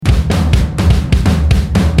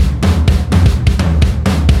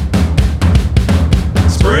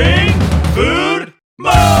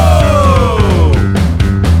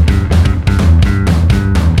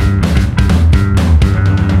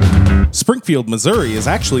Springfield, Missouri is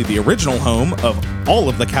actually the original home of all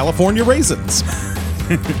of the California raisins.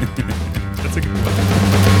 That's a good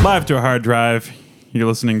one. Live to a hard drive. You're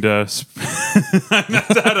listening to... I messed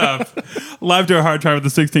that up. Live to a hard drive at the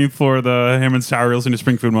 16th floor of the Hammond's Tower. You're listening to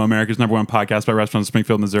Springfield, America's #1 podcast by restaurants in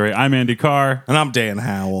Springfield, Missouri. I'm Andy Carr. And I'm Dan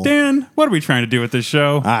Howell. Dan, what are we trying to do with this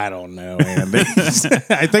show? I don't know, Andy.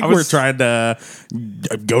 I think we're trying to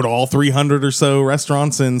go to all 300 or so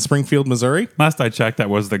restaurants in Springfield, Missouri. Last I checked, that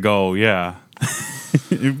was the goal, yeah.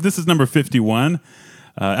 This is number 51.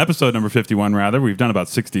 Episode number 51, rather. We've done about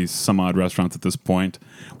 60 some odd restaurants at this point.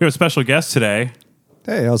 We have a special guest today.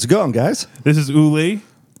 Hey, how's it going, guys? This is Uli.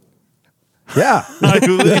 Yeah, Hi,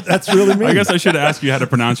 Uli. that's really me. I guess I should ask you how to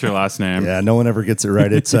pronounce your last name. Yeah, no one ever gets it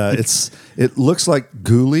right. It looks like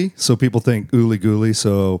Ghoulie, so people think Uli Ghoulie.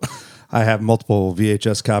 So I have multiple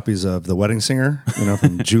VHS copies of The Wedding Singer,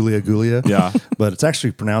 from Julia Gulia. Yeah, but it's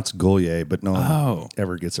actually pronounced Goulier, but no one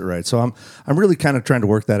ever gets it right. So I'm really kind of trying to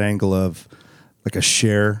work that angle of like a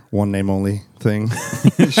share one name only thing.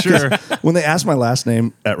 Sure. When they ask my last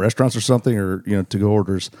name at restaurants or something, or to go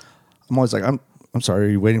orders, I'm always like, I'm sorry, are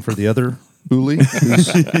you waiting for the other Uli?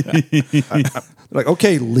 They're like,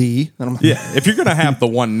 okay, Lee. And I'm like, Yeah, if you're going to have the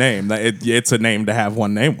one name, it's a name to have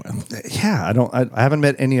one name with. yeah, I haven't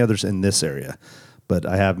met any others in this area, but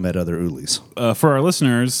I have met other Ulis. For our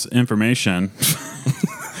listeners' information,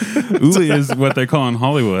 Uli is what they call in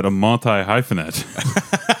Hollywood a multi-hyphenate.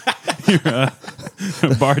 You're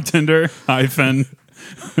a bartender hyphen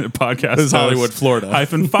podcast This is host, Hollywood, Florida.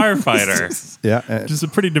 hyphen firefighter. Yeah, Just a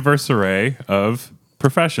pretty diverse array of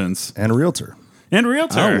professions. and a realtor. And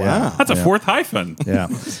realtor. Oh, wow. That's a fourth hyphen. Yeah.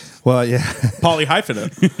 Well, yeah.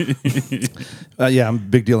 Polyhyphenate. Yeah, I'm a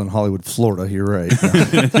big deal in Hollywood, Florida. You're right.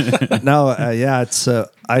 It's.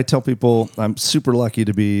 I tell people I'm super lucky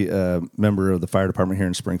to be a member of the fire department here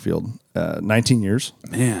in Springfield. 19 years.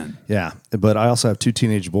 Man. Yeah, but I also have 2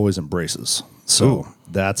 teenage boys and braces. So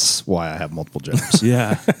that's why I have multiple jobs.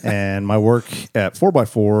 Yeah. And my work at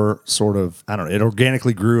 4x4 sort of, I don't know, it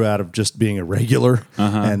organically grew out of just being a regular.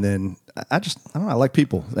 And then I don't know, I like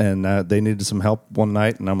people. And they needed some help one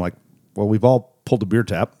night. And I'm like, well, we've all pulled a beer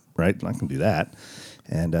tap, right? And I can do that.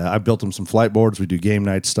 And I built them some flight boards. We do game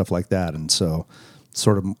nights, stuff like that. And so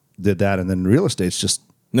sort of did that. And then real estate's just,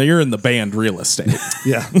 Now, you're in the band Real Estate.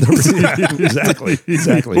 yeah, exactly.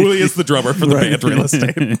 Uli is the drummer for the band Real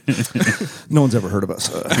Estate. No one's ever heard of us.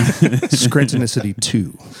 Scrantonicity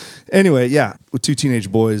 2. Anyway, yeah, with 2 teenage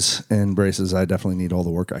boys and braces, I definitely need all the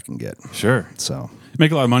work I can get. Sure. So,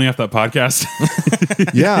 Make a lot of money off that podcast.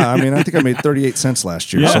 yeah, I mean, I think I made 38 cents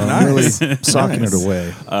last year, so I'm really socking it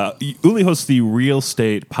away. Uli hosts the Real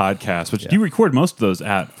Estate podcast, which you record most of those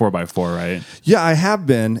at 4x4, right? Yeah, I have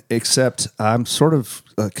been, except I'm sort of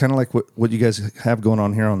kind of like what you guys have going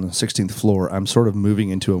on here on the 16th floor. I'm sort of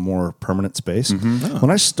moving into a more permanent space. When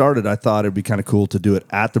I started, I thought it'd be kind of cool to do it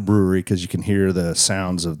at the brewery because you can hear the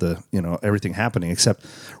sounds of the, everything happening, except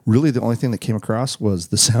really the only thing that came across was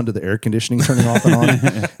the sound of the air conditioning turning off and on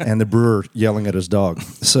and the brewer yelling at his dog.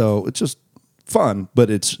 So it's just fun,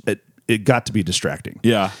 but it got to be distracting.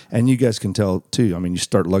 Yeah. And you guys can tell too. I mean, you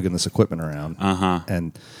start lugging this equipment around.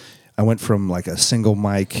 And I went from like a single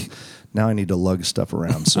mic. Now I need to lug stuff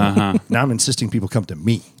around. So now I'm insisting people come to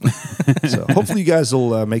me. So hopefully you guys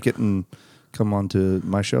will make it and come on to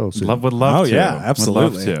my show. So Would love to. yeah,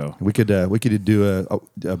 absolutely. Would love to. we could do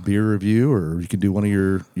a beer review, or you could do one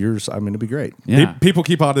of yours. I mean, it'd be great. Yeah. People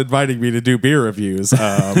keep on inviting me to do beer reviews,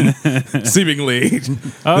 seemingly.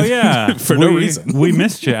 Oh, yeah. For no reason. We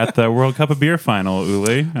missed you at the World Cup of Beer final,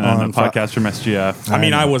 Uli, on the podcast from SGF. I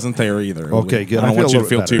mean, I wasn't there either. Okay, good. I don't I want feel you to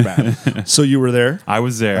feel a too little bad. So you were there? I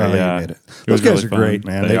was there, Oh, yeah. you made it. It Those was guys really are fun. great,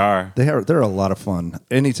 man. They are. They're a lot of fun.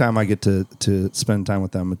 Anytime I get to spend time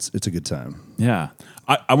with them, it's a good time. Yeah.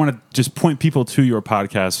 I want to just point people to your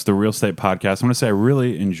podcast, the Real Estate Podcast. I want to say I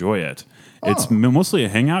really enjoy it. It's mostly a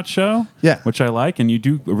hangout show, Yeah. which I like, and you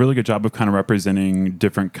do a really good job of kind of representing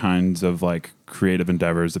different kinds of like creative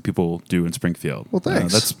endeavors that people do in Springfield. Well,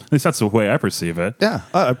 thanks. At least that's the way I perceive it. Yeah,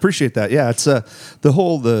 I appreciate that. Yeah, it's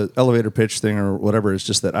the elevator pitch thing or whatever is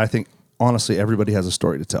just that I think honestly everybody has a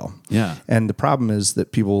story to tell. Yeah. And the problem is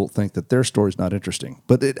that people think that their story's not interesting,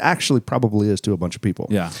 but it actually probably is to a bunch of people.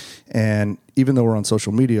 Yeah. And even though we're on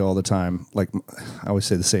social media all the time, like I always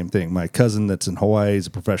say the same thing. My cousin that's in Hawaii is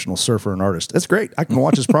a professional surfer and artist. It's great. I can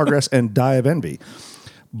watch his progress and die of envy.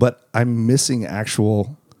 But I'm missing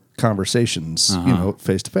actual conversations,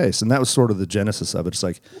 face to face. And that was sort of the genesis of it. It's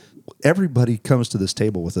like everybody comes to this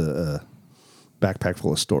table with a backpack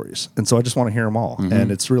full of stories. And so I just want to hear them all. Mm-hmm.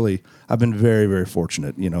 And it's really, I've been very, very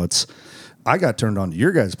fortunate. I got turned on to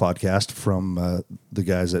your guys' podcast from the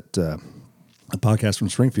guys at a podcast from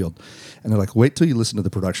Springfield, and they're like, wait till you listen to the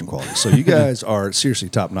production quality. So you guys are seriously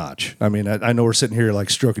top notch. I mean, I know we're sitting here like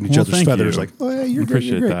stroking each other's thank feathers, you. like, oh yeah, you're great,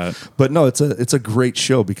 Appreciate you're great. that. But no, it's a great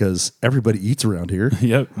show because everybody eats around here.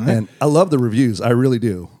 Yep. And I love the reviews. I really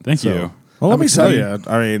do. Thank So, you. Well, let I'm me tell excited.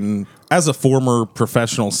 you, I mean, as a former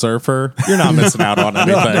professional surfer, you're not missing out on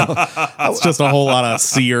anything. It's just a whole lot of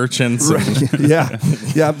sea urchins and yeah,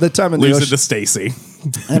 the time in the lose it ocean, to Stacy.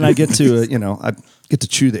 and I get to I get to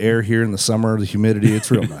chew the air here in the summer, the humidity. It's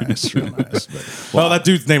real nice, real nice. But, Well, that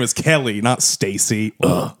dude's name is Kelly, not Stacy.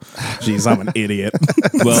 Ugh. Jeez, I'm an idiot.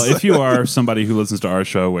 Well, if you are somebody who listens to our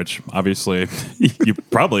show, which obviously you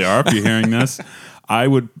probably are if you're hearing this, I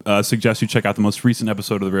would suggest you check out the most recent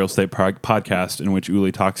episode of the Real Estate Podcast, in which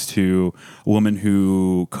Uli talks to a woman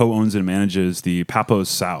who co-owns and manages the Papos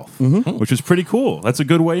South, which is pretty cool. That's a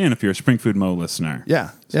good way in if you're a Spring Food Mo listener.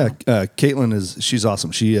 yeah. Caitlin she's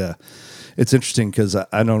awesome. It's interesting because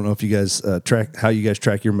I don't know if you guys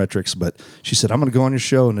track your metrics, but she said, I'm going to go on your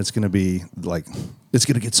show and it's going to be like, it's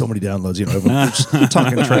going to get so many downloads. You know, everyone's just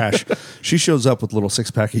talking trash. She shows up with a little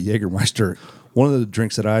 6-pack of Jägermeister. One of the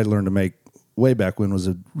drinks that I learned to make way back when was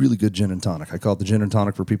a really good gin and tonic. I call it the gin and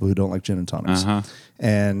tonic for people who don't like gin and tonics.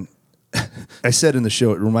 And I said in the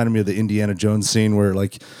show, it reminded me of the Indiana Jones scene where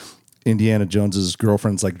like Indiana Jones's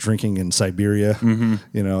girlfriend's like drinking in Siberia,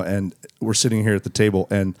 you know, and we're sitting here at the table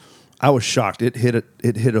and I was shocked. It hit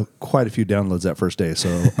quite a few downloads that first day.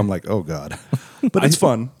 So I'm like, oh God, but it's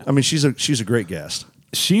fun. I mean, she's a great guest.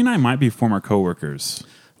 She and I might be former coworkers.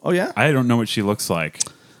 Oh yeah. I don't know what she looks like,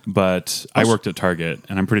 but I worked at Target,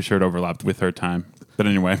 and I'm pretty sure it overlapped with her time. But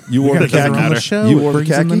anyway, You wore the it doesn't khaki? matter. show. You It wore the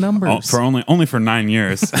brings in khaki? numbers. Oh, for only for 9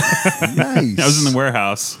 years. Nice. I was in the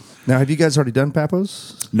warehouse. Now, have you guys already done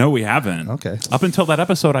Papos? No, we haven't. Okay. Up until that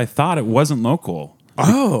episode, I thought it wasn't local.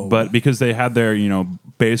 Oh. But because they had their,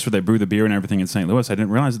 base where they brew the beer and everything in St. Louis, I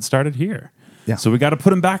didn't realize it started here. Yeah. So we got to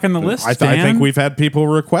put them back on the list. I Dan. think we've had people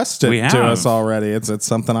request it We to have. us already. It's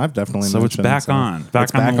something I've definitely So it's mentioned. back on. Back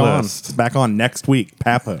It's on back the on. list. It's back on next week.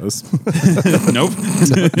 Papos. Nope.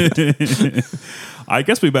 I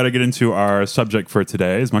guess we better get into our subject for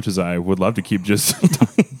today, as much as I would love to keep just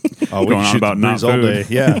going on about not food.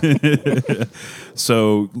 Yeah.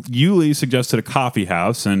 So Yuli suggested a coffee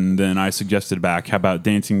house, and then I suggested back, how about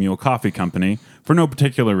Dancing Mule Coffee Company, for no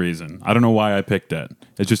particular reason. I don't know why I picked it.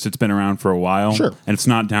 It's been around for a while. Sure. And it's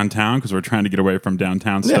not downtown because we're trying to get away from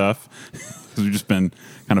downtown stuff. Because we've just been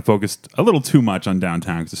kind of focused a little too much on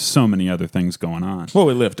downtown because there's so many other things going on. Well,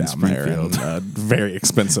 we live down there in Springfield. a very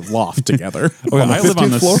expensive loft together. Oh, I live on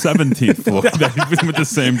the 15th floor? 17th floor. With the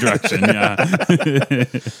same direction, yeah.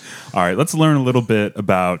 All right, let's learn a little bit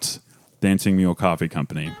about Dancing Mule Coffee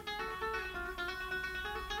Company.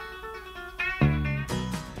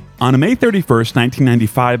 On May 31st,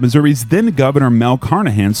 1995, Missouri's then Governor Mel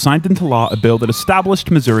Carnahan signed into law a bill that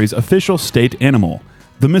established Missouri's official state animal,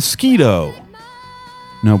 the mosquito.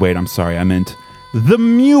 No, wait, I'm sorry, I meant the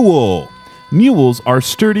mule. Mules are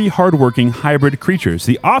sturdy, hardworking hybrid creatures,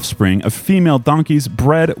 the offspring of female donkeys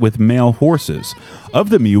bred with male horses.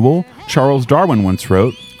 Of the mule, Charles Darwin once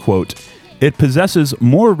wrote, quote, "It possesses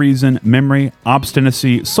more reason, memory,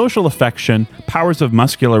 obstinacy, social affection, powers of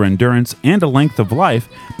muscular endurance, and a length of life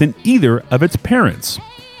than either of its parents.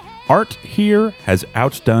 Art here has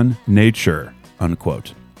outdone nature,"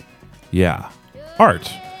 unquote. Yeah,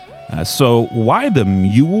 art. So why the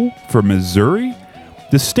mule for Missouri?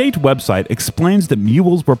 The state website explains that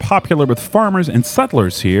mules were popular with farmers and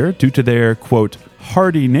settlers here due to their, quote,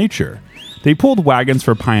 hardy nature. They pulled wagons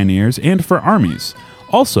for pioneers and for armies.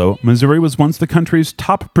 Also, Missouri was once the country's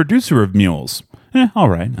top producer of mules. All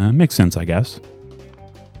right, makes sense, I guess.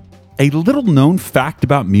 A little known fact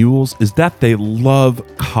about mules is that they love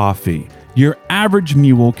coffee. Your average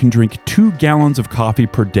mule can drink 2 gallons of coffee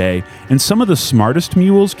per day, and some of the smartest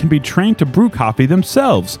mules can be trained to brew coffee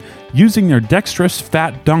themselves, using their dexterous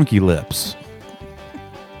fat donkey lips.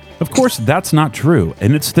 Of course, that's not true,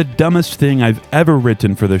 and it's the dumbest thing I've ever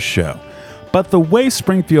written for this show. But the way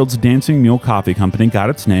Springfield's Dancing Mule Coffee Company got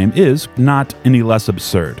its name is not any less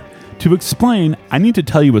absurd. To explain, I need to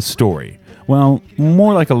tell you a story. Well,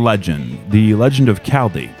 more like a legend, the legend of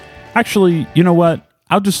Caldy. Actually, you know what?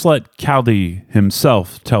 I'll just let Caldy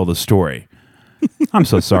himself tell the story. I'm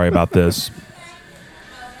so sorry about this.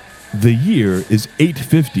 The year is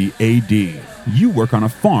 850 AD. You work on a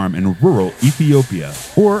farm in rural Ethiopia,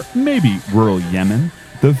 or maybe rural Yemen.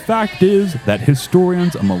 The fact is that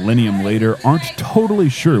historians a millennium later aren't totally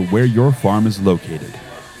sure where your farm is located.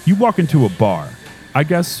 You walk into a bar. I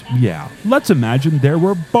guess, yeah, let's imagine there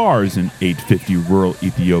were bars in 850 rural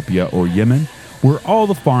Ethiopia or Yemen, where all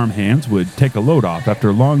the farm hands would take a load off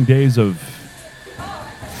after long days of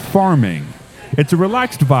farming. It's a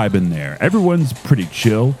relaxed vibe in there. Everyone's pretty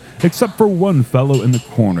chill, except for one fellow in the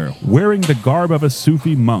corner, wearing the garb of a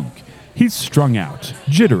Sufi monk. He's strung out,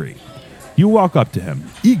 jittery. You walk up to him,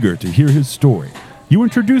 eager to hear his story. You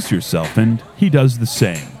introduce yourself, and he does the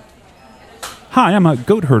same. Hi, I'm a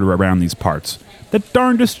goat herder around these parts. The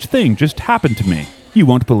darndest thing just happened to me. You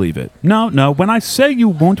won't believe it. No, when I say you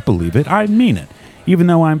won't believe it, I mean it. Even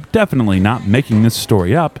though I'm definitely not making this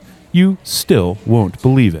story up, you still won't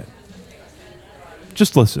believe it.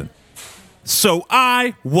 Just listen. So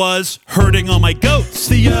I was herding all my goats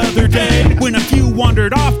the other day when a few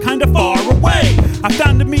wandered off kind of far away. I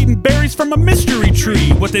found them eating berries from a mystery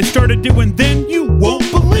tree. What they started doing then, you won't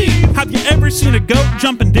believe. Have you ever seen a goat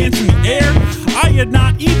jump and dance in the air? I had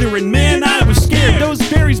not either, and man, I was scared. Those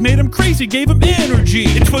berries made him crazy, gave him energy.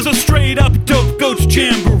 It was a straight up dope goats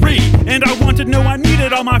jamboree, and I wanted, no, I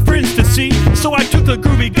needed all my friends to see. So I took the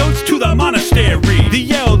groovy goats to the monastery.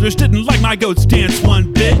 The elders didn't like my goats dance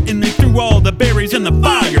one bit, and they threw all the berries in the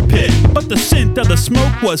fire pit. But the scent of the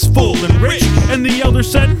smoke was full and rich, and the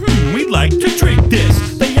elders said, we'd like to drink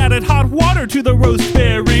this. They added hot water to the roast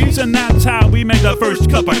berries, and that's how we made the first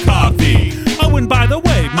cup of coffee. Oh, and by the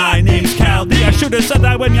way, my name's Caldy. I should have said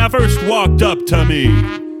that when you first walked up to me.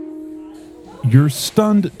 You're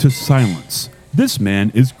stunned to silence. This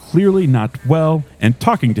man is clearly not well, and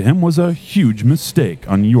talking to him was a huge mistake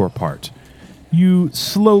on your part. You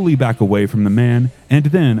slowly back away from the man, and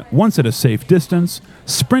then, once at a safe distance,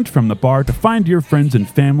 sprint from the bar to find your friends and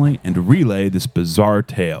family and relay this bizarre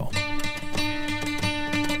tale.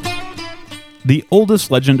 The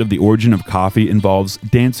oldest legend of the origin of coffee involves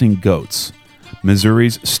dancing goats.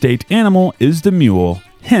 Missouri's state animal is the mule,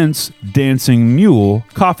 hence Dancing Mule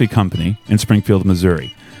Coffee Company in Springfield,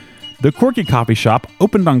 Missouri. The quirky coffee shop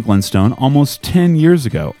opened on Glenstone almost 10 years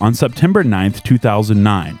ago on September 9th,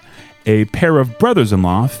 2009. A pair of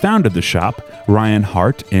brothers-in-law founded the shop, Ryan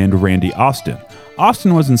Hart and Randy Austin.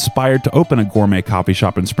 Austin was inspired to open a gourmet coffee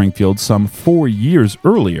shop in Springfield some 4 years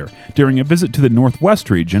earlier, during a visit to the Northwest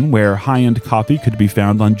region where high-end coffee could be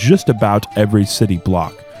found on just about every city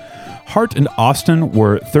block. Hart and Austin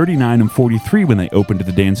were 39 and 43 when they opened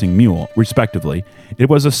the Dancing Mule, respectively. It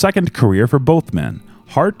was a second career for both men.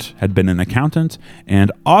 Hart had been an accountant,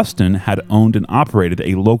 and Austin had owned and operated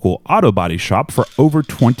a local auto body shop for over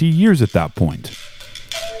 20 years at that point.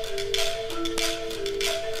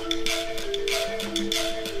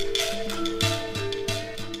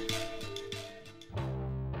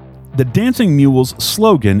 The Dancing Mule's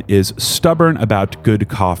slogan is "Stubborn about good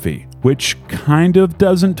coffee," which kind of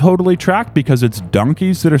doesn't totally track because it's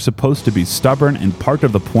donkeys that are supposed to be stubborn, and part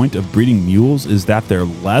of the point of breeding mules is that they're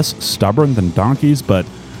less stubborn than donkeys, but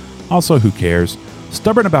also who cares?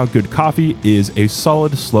 Stubborn about good coffee is a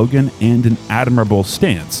solid slogan and an admirable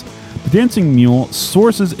stance. The Dancing Mule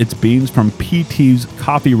sources its beans from PT's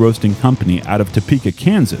Coffee Roasting Company out of Topeka,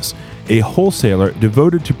 Kansas, a wholesaler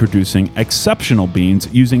devoted to producing exceptional beans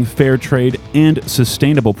using fair trade and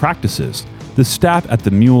sustainable practices. The staff at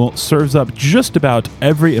the Mule serves up just about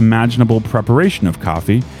every imaginable preparation of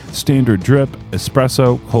coffee: standard drip,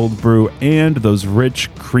 espresso, cold brew, and those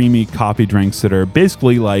rich, creamy coffee drinks that are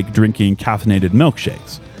basically like drinking caffeinated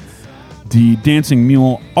milkshakes. The Dancing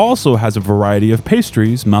Mule also has a variety of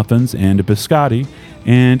pastries, muffins, and biscotti,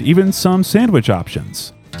 and even some sandwich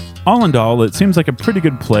options. All in all, it seems like a pretty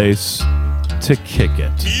good place to kick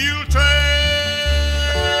it.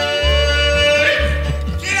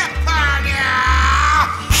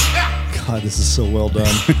 God, this is so well done.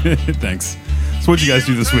 Thanks. So what'd you guys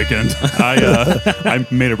do this weekend? I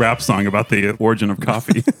made a rap song about the origin of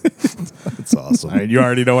coffee. That's awesome. You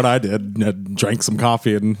already know what I did. I drank some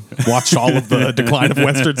coffee and watched all of the Decline of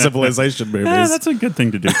Western Civilization movies. Yeah, that's a good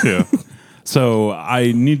thing to do, too. So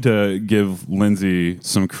I need to give Lindsay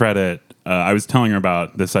some credit. I was telling her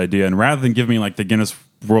about this idea, and rather than give me like the Guinness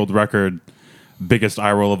World Record biggest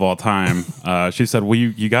eye roll of all time, she said, well,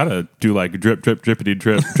 you gotta do like drip, drip, drippity,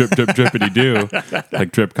 drip, drip, drip, drippity do,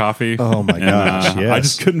 like drip coffee. Oh my gosh, yes. I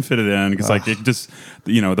just couldn't fit it in because like it just,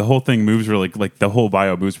 the whole thing moves really, like the whole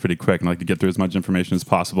bio moves pretty quick, and like to get through as much information as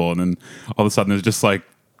possible, and then all of a sudden there's just like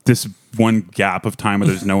this one gap of time where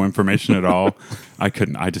there's no information at all. I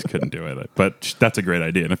just couldn't do it. But that's a great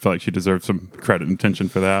idea, and I feel like she deserves some credit and attention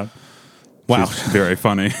for that. Wow. She's very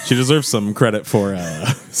funny. She deserves some credit for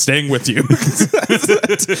staying with you.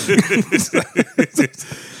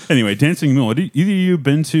 Anyway, Dancing Mule. Either of you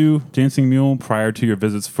been to Dancing Mule prior to your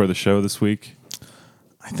visits for the show this week?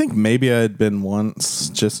 I think maybe I had been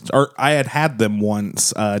once, or I had them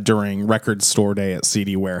once during Record Store Day at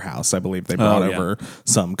CD Warehouse. I believe they brought over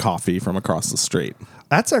some coffee from across the street.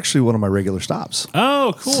 That's actually one of my regular stops.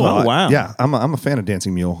 Oh, cool. So wow. Yeah, I'm a fan of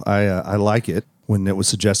Dancing Mule. I like it. When it was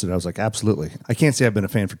suggested, I was like, absolutely. I can't say I've been a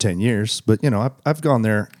fan for 10 years, but I've gone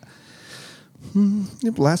there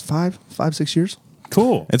the last 5-6 years.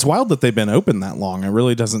 Cool. It's wild that they've been open that long. It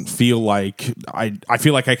really doesn't feel like I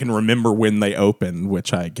feel like I can remember when they opened,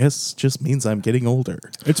 which I guess just means I'm getting older.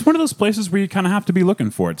 It's one of those places where you kind of have to be looking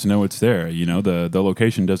for it to know it's there. The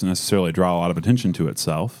location doesn't necessarily draw a lot of attention to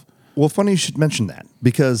itself. Well, funny you should mention that,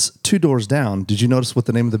 because 2 doors down, did you notice what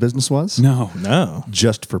the name of the business was? No.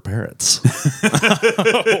 Just for Parrots.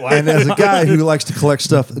 And as a guy who likes to collect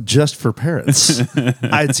stuff just for parrots,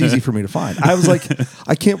 it's easy for me to find. I was like,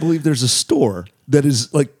 I can't believe there's a store that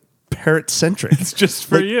is like parrot centric. It's just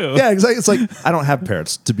for you. Yeah, exactly. It's like, I don't have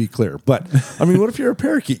parrots, to be clear, but I mean, what if you're a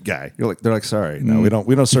parakeet guy? They're like, sorry, no,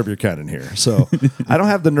 we don't serve your kind in here. So I don't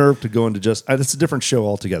have the nerve to go into it's a different show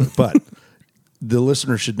altogether, but the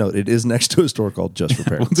listener should know it is next to a store called Just for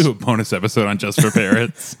Parrots. We'll do a bonus episode on Just for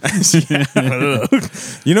Parrots. It's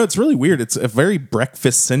really weird. It's a very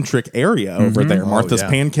breakfast-centric area over there. Martha's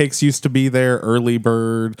Pancakes used to be there. Early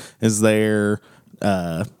Bird is there.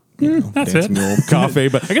 That's Dancing it. Mule Coffee.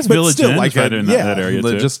 But I guess but Village still Inn's like right in that area,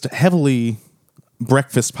 too. just heavily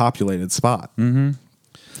breakfast-populated spot.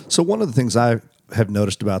 So one of the things I have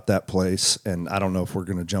noticed about that place, and I don't know if we're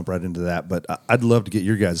going to jump right into that, but I'd love to get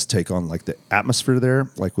your guys' take on like the atmosphere there,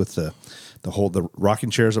 like with the rocking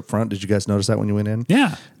chairs up front. Did you guys notice that when you went in?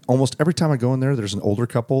 Yeah. Almost every time I go in there, there's an older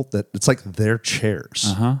couple that it's like their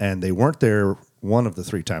chairs, and they weren't there one of the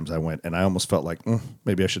 3 times I went, and I almost felt like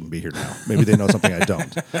maybe I shouldn't be here now. Maybe they know something I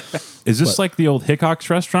don't. Is this like the old Hickox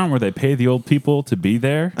restaurant where they pay the old people to be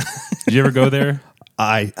there? Did you ever go there?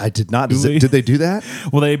 I did not. Did they do that?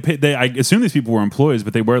 Well, I assume these people were employees,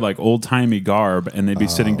 but they wear like old timey garb, and they'd be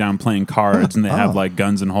sitting down playing cards, and they have like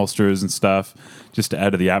guns and holsters and stuff just to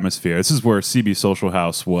add to the atmosphere. This is where CB Social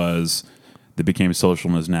House was. That became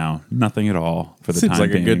social and is now nothing at all for the Seems time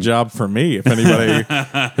like being. a good job for me. If anybody,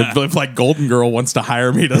 if like Golden Girl wants to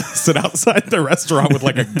hire me to sit outside the restaurant with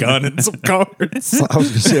like a gun and some cards. I was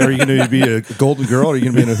going to say, are you going to be a golden girl? Or are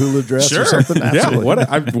you going to be in a hula dress or something? Absolutely.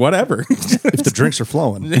 Yeah, whatever. If the drinks are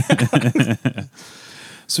flowing.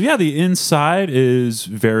 So yeah, the inside is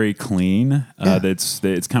very clean.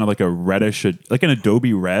 It's kind of like a reddish, like an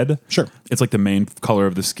Adobe red. Sure. It's like the main color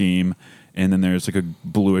of the scheme. And then there's like a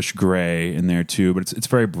bluish gray in there too, but it's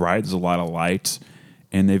very bright. There's a lot of light,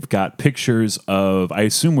 and they've got pictures of, I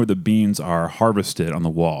assume, where the beans are harvested on the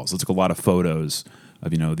walls. It's like a lot of photos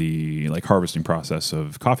of the like harvesting process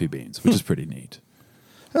of coffee beans, which is pretty neat.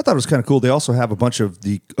 I thought it was kind of cool. They also have a bunch of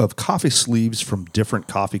coffee sleeves from different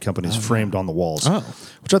coffee companies framed on the walls,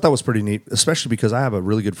 which I thought was pretty neat, especially because I have a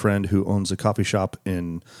really good friend who owns a coffee shop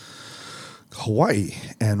in Hawaii,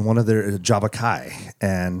 and one of their Java Kai,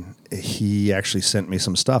 and he actually sent me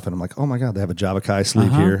some stuff, and I'm like, oh my god, they have a Java Kai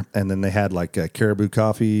sleeve here, and then they had like a Caribou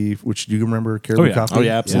Coffee, which do you remember Caribou Coffee? Oh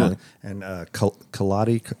yeah, absolutely. Yeah. And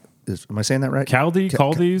Kaladi. Am I saying that right?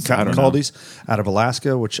 Caldi's? I don't know. Caldi's out of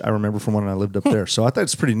Alaska, which I remember from when I lived up there. So I thought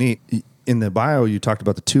it's pretty neat. In the bio, you talked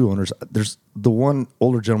about the 2 owners. There's the one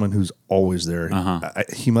older gentleman who's always there.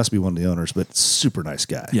 He must be one of the owners, but super nice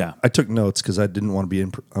guy. Yeah. I took notes because I didn't want to be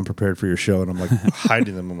unprepared for your show, and I'm like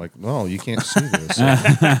hiding them. I'm like, no, you can't see this.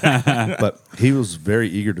 But he was very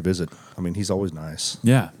eager to visit. I mean, he's always nice.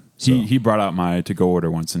 Yeah. He brought out my to-go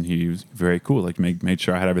order once, and he was very cool. Like made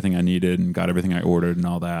sure I had everything I needed and got everything I ordered and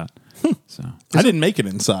all that. So I didn't make it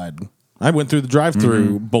inside. I went through the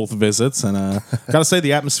drive-through both visits, and gotta say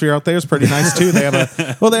the atmosphere out there is pretty nice too. They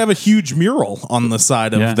have a huge mural on the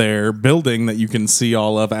side of their building that you can see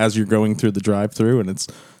all of as you're going through the drive-through, and it's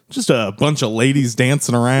just a bunch of ladies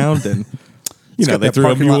dancing around, and they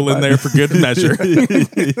threw a mule in there for good measure.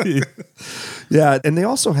 Yeah, and they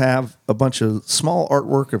also have a bunch of small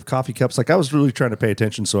artwork of coffee cups. Like I was really trying to pay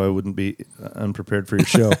attention so I wouldn't be unprepared for your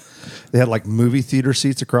show. They had like movie theater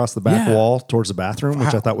seats across the back wall towards the bathroom,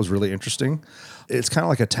 which I thought was really interesting. It's kind of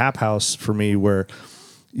like a tap house for me where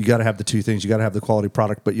you got to have the 2 things. You got to have the quality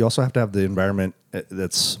product, but you also have to have the environment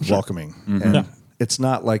that's welcoming. And it's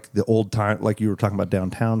not like the old time, like you were talking about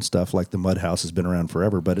downtown stuff, like the Mud House has been around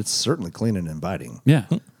forever, but it's certainly clean and inviting. Yeah.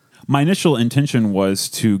 My initial intention was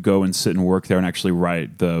to go and sit and work there and actually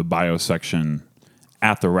write the bio section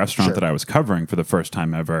at the restaurant that I was covering for the first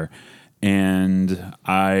time ever. And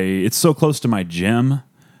it's so close to my gym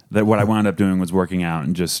that what I wound up doing was working out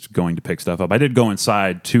and just going to pick stuff up. I did go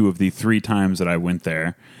inside 2 of the 3 times that I went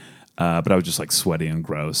there, but I was just like sweaty and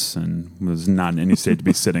gross and was not in any state to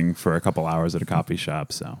be sitting for a couple hours at a coffee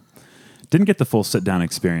shop. So didn't get the full sit-down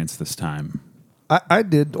experience this time. I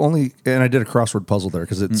did only, and I did a crossword puzzle there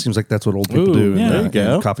because it seems like that's what old people do yeah, there you in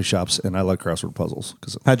go. coffee shops, and I like crossword puzzles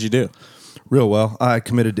because How'd you do? real well. I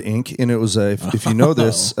committed to ink, and it was if you know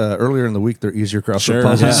this, earlier in the week they're easier crossword Sure,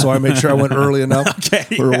 puzzles, yeah. so I made sure I went early enough. Okay,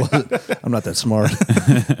 I'm not that smart,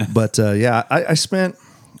 but I spent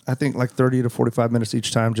I think like 30 to 45 minutes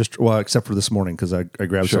each time, except for this morning because I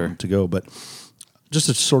grabbed Sure. something to go, but just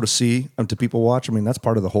to sort of see to people watch. I mean, that's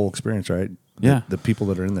part of the whole experience, right? Yeah. The people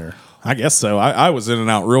that are in there. I guess so. I was in and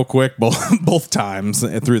out real quick both times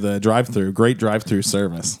through the drive-through. Great drive-through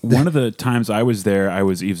service. One of the times I was there, I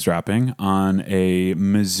was eavesdropping on a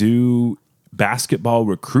Mizzou basketball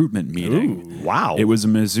recruitment meeting. Wow. It was a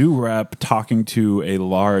Mizzou rep talking to a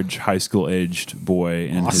large high school aged boy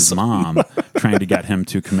and his mom, trying to get him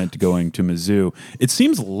to commit to going to Mizzou. It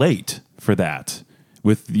seems late for that.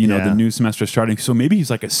 With the new semester starting, so maybe he's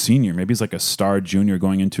like a senior, maybe he's like a star junior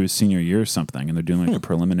going into his senior year or something, and they're doing like a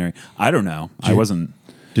preliminary. I don't know. I wasn't.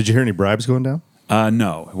 Did you hear any bribes going down?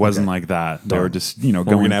 No, it wasn't like that. They were just We're going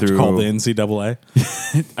going to have through. to call the NCAA.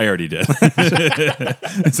 I already did.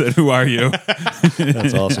 I said, "Who are you?"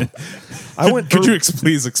 That's awesome. I went. Could you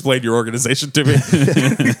please explain your organization to me?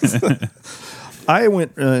 I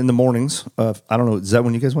went in the mornings. I don't know. Is that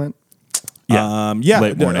when you guys went? Yeah,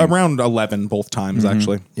 Late morning. around 11 both times,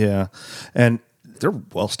 actually. Yeah, and they're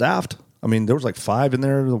well staffed. I mean, there was like 5 in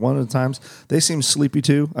there. The one of the times they seemed sleepy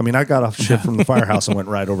too. I mean, I got off shift from the firehouse and went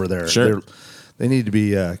right over there. Sure. They need to be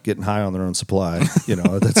getting high on their own supply.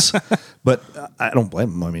 That's. But I don't blame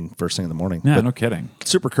them. I mean, first thing in the morning. Yeah, But no kidding.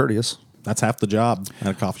 super courteous. That's half the job at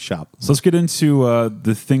a coffee shop. So let's get into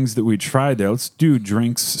the things that we tried there. Let's do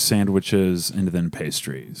drinks, sandwiches, and then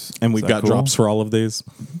pastries. And we've Is that got cool? drops for all of these.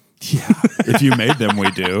 Yeah, if you made them,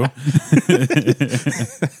 we do.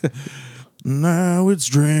 Now it's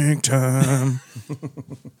drink time.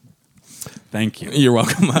 Thank you. You're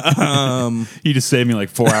welcome. You just saved me like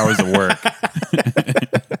 4 hours of work.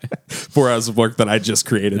 4 hours of work that I just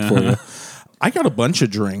created for you. I got a bunch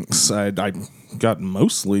of drinks. I got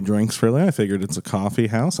mostly drinks, really. I figured it's a coffee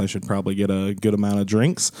house. I should probably get a good amount of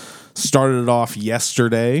drinks. Started it off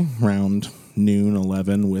yesterday around noon,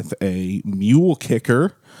 11, with a mule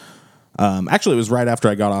kicker. Actually, it was right after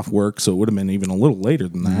I got off work, so it would have been even a little later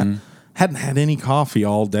than that. Hadn't had any coffee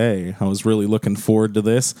all day. I was really looking forward to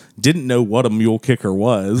this. Didn't know what a mule kicker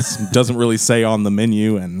was. Doesn't really say on the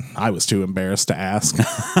menu, and I was too embarrassed to ask.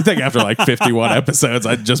 I think after like 51 episodes,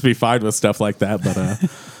 I'd just be fine with stuff like that,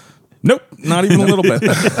 but nope, not even a little bit.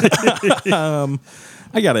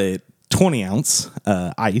 I got a 20 ounce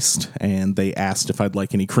iced, and they asked if I'd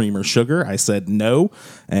like any cream or sugar. I said no,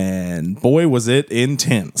 and boy was it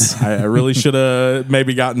intense. I really should have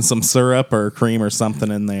maybe gotten some syrup or cream or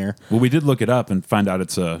something in there. Well, we did look it up and find out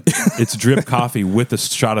it's drip coffee with a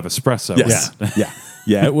shot of espresso. Yes.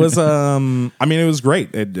 Yeah, it was it was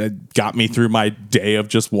great. It got me through my day of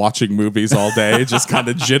just watching movies all day, just kind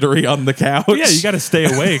of jittery on the couch. Yeah, you got to stay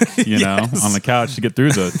awake, Yes. on the couch to get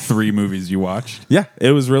through the 3 movies you watched. Yeah,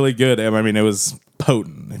 it was really good. I mean, it was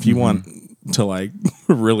potent. If you want to like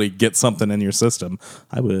really get something in your system,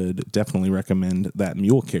 I would definitely recommend that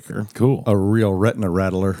mule kicker. Cool. A real retina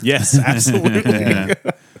rattler. Yes, absolutely.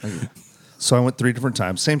 So I went 3 different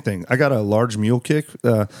times. Same thing. I got a large mule kick,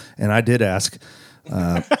 and I did ask,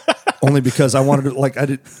 only because I wanted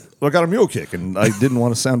to, I got a mule kick, and I didn't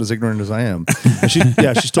want to sound as ignorant as I am. And she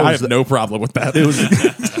told I us have no problem with that. it was,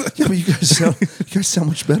 yeah, but you guys sound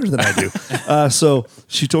much better than I do. So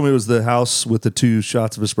she told me it was the house with the 2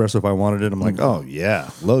 shots of espresso if I wanted it. I'm like, oh yeah,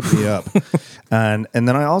 load me up. and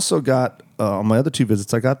then I also got on my other 2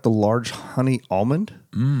 visits, I got the large honey almond,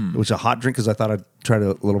 which is a hot drink because I thought I'd try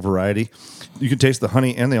a little variety. You can taste the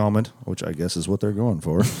honey and the almond, which I guess is what they're going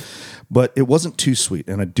for. But it wasn't too sweet,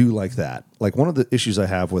 and I do like that. Like one of the issues I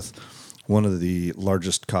have with one of the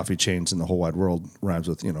largest coffee chains in the whole wide world rhymes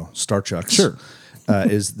with, Starchucks. Sure.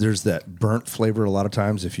 Is there's that burnt flavor a lot of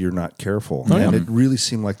times if you're not careful. And it really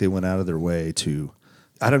seemed like they went out of their way to,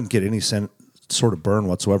 I don't get any sort of burn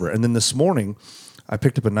whatsoever. And then this morning, I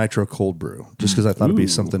picked up a nitro cold brew just because I thought it'd be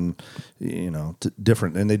something,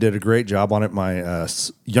 different. And they did a great job on it. My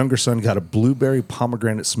younger son got a blueberry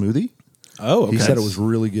pomegranate smoothie. Oh, okay. He said it was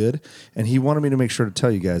really good, and he wanted me to make sure to tell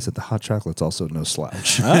you guys that the hot chocolate's also no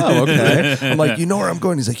slouch. Oh, okay. I'm like, you know where I'm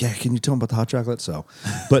going? He's like, yeah, can you tell him about the hot chocolate? So,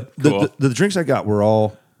 but the drinks I got were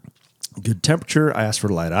all good temperature. I asked for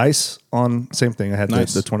light ice on, same thing. I had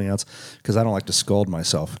Nice. the 20 ounce because I don't like to scald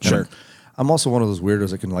myself. Sure. And I'm also one of those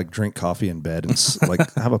weirdos that can like drink coffee in bed and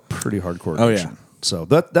have a pretty hardcore Oh, yeah. addiction. So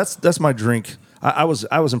that's my drink. I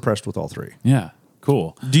was impressed with all 3. Yeah,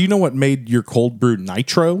 cool. Do you know what made your cold brew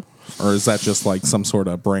nitro? Or is that just like some sort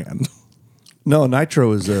of brand? No,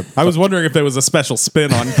 nitro is a. I was wondering if there was a special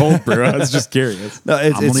spin on cold brew. I was just curious. No,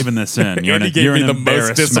 I'm leaving this in. You're, Andy gave you're me an the most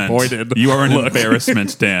embarrassment. disappointed You are an look.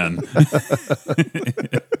 embarrassment, Dan.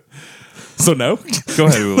 So no? Go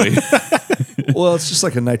ahead, Uli. Well, it's just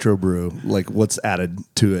like a nitro brew, like what's added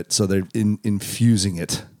to it. So they're infusing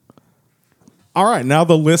it. All right, now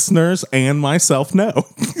the listeners and myself know.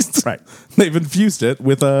 Right. They've infused it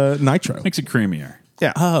with a nitro. Makes it creamier.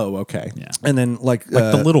 Yeah. Oh, okay. Yeah. And then like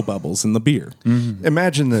The little bubbles in the beer.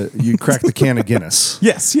 imagine you crack the can of Guinness.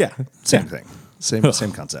 Yes, yeah. Same thing.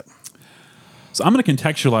 Same concept. So I'm going to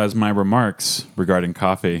contextualize my remarks regarding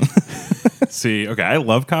coffee. See, okay, I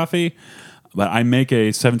love coffee, but I make a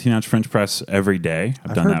 17-ounce French press every day.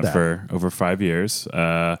 I've done heard that for over 5 years.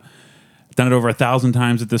 Done it over 1,000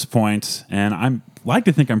 times at this point, and I'm like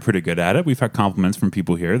to think I'm pretty good at it. We've had compliments from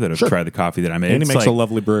people here that have tried the coffee that I made. And he It's makes a like,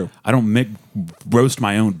 lovely brew. I don't roast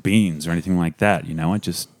my own beans or anything like that. You know,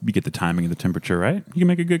 you get the timing and the temperature right. You can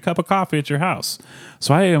make a good cup of coffee at your house.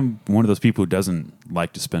 So I am one of those people who doesn't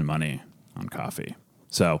like to spend money on coffee.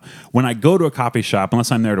 So when I go to a coffee shop,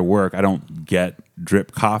 unless I'm there to work, I don't get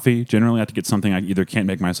drip coffee. Generally, I have to get something I either can't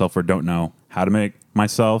make myself or don't know how to make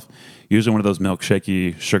myself. Usually one of those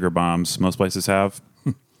milkshakey sugar bombs most places have.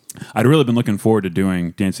 I'd really been looking forward to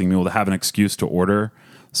doing Dancing Mule to have an excuse to order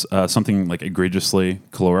something like egregiously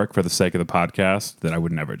caloric for the sake of the podcast that I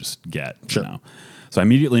would never just get. Sure. You know? So I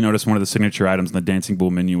immediately noticed one of the signature items on the Dancing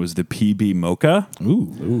Bull menu was the PB Mocha.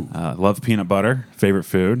 Ooh. Love peanut butter, favorite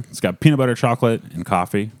food. It's got peanut butter, chocolate, and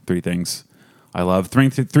coffee. 3 things I love. Three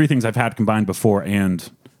things I've had combined before and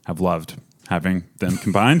have loved having them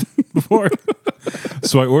combined before.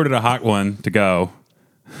 So I ordered a hot one to go.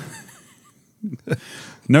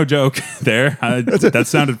 No joke there. That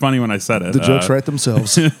sounded funny when I said it. The jokes write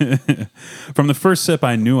themselves. From the first sip,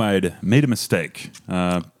 I knew I'd made a mistake.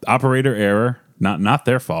 Operator error. Not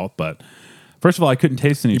their fault, but first of all, I couldn't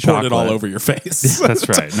taste any chocolate. Poured it all over your face. That's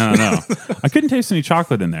right. No. I couldn't taste any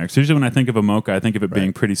chocolate in there. Because usually when I think of a mocha, I think of it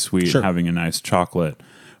being pretty sweet, Sure. having a nice chocolate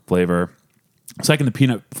flavor. Second, the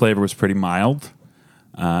peanut flavor was pretty mild.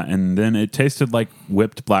 And then it tasted like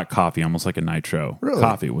whipped black coffee, almost like a nitro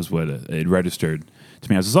coffee was what it registered to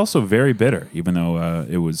me. It was also very bitter, even though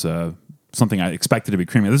it was something I expected to be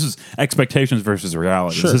creamy. This is expectations versus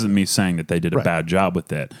reality. Sure. This isn't me saying that they did a bad job with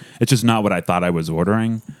it. It's just not what I thought I was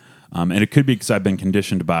ordering. And it could be because I've been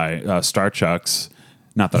conditioned by Star Chucks.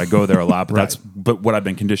 Not that I go there a lot, but but what I've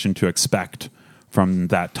been conditioned to expect from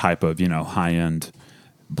that type of high-end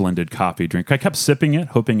blended coffee drink. I kept sipping it,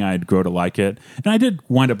 hoping I'd grow to like it. And I did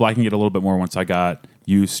wind up liking it a little bit more once I got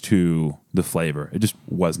used to the flavor. It just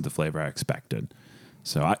wasn't the flavor I expected.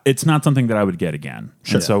 So it's not something that I would get again.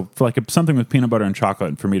 Sure. And so for something with peanut butter and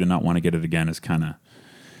chocolate, for me to not want to get it again is kind of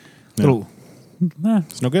little.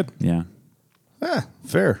 It's no good. Yeah.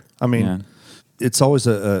 Fair. I mean, it's always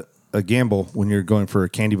a gamble when you're going for a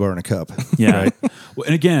candy bar in a cup. Yeah. Right? Well,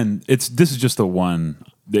 and again, this is just the one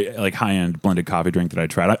high-end blended coffee drink that I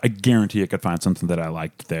tried. I guarantee I could find something that I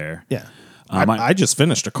liked there. Yeah. I just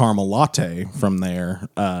finished a caramel latte from there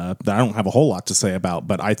that I don't have a whole lot to say about,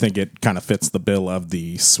 but I think it kind of fits the bill of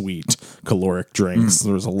the sweet caloric drinks.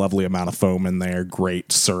 There was a lovely amount of foam in there,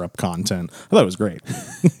 great syrup content. I thought it was great.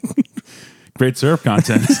 Great syrup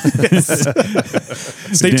content.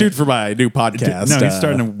 Stay tuned for my new podcast. No, he's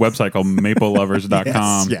starting a website called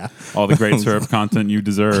maplelovers.com. Yes, yeah. All the great syrup content you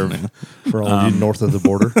deserve. For all of you north of the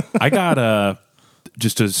border. I got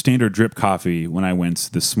just a standard drip coffee when I went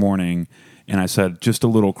this morning, and I said just a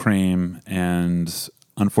little cream, and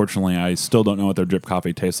unfortunately I still don't know what their drip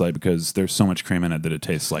coffee tastes like because there's so much cream in it that it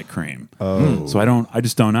tastes like cream. Oh. So I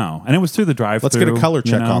just don't know. And it was through the drive-thru. Let's get a color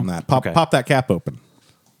check on that. Pop that cap open.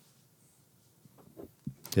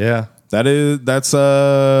 Yeah. That's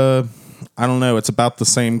I don't know. It's about the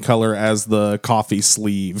same color as the coffee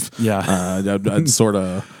sleeve. Yeah. Sort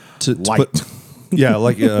of light.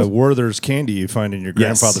 Like Werther's candy you find in your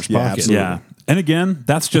grandfather's Yeah, pocket. absolutely. Yeah. And again,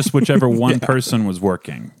 that's just whichever one person was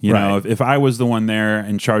working. You know, if I was the one there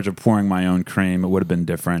in charge of pouring my own cream, it would have been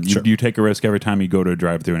different. Sure. You take a risk every time you go to a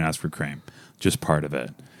drive-thru and ask for cream. Just part of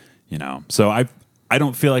it. So I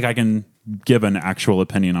don't feel like I can give an actual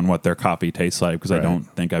opinion on what their coffee tastes like because I don't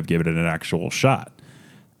think I've given it an actual shot.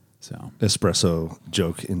 So Espresso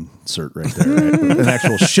joke insert right there. Right? An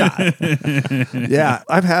actual shot. Yeah,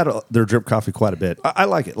 I've had their drip coffee quite a bit. I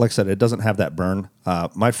like it. Like I said, it doesn't have that burn.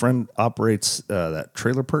 My friend operates that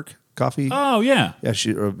Trailer Perk coffee. Oh, yeah. Yeah,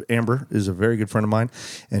 Amber is a very good friend of mine,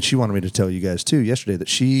 and she wanted me to tell you guys too yesterday that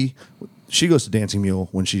she goes to Dancing Mule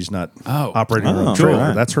when she's not operating her own trailer.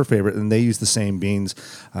 right. That's her favorite, and they use the same beans.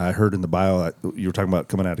 I heard in the bio that you were talking about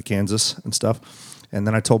coming out of Kansas and stuff. And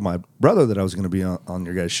then I told my brother that I was going to be on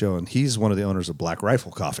your guys' show, and he's one of the owners of Black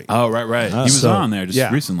Rifle Coffee. Oh, right. He was on there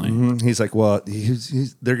just recently. Mm-hmm. He's like, well,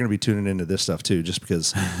 they're going to be tuning into this stuff too, just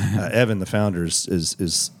because Evan, the founder,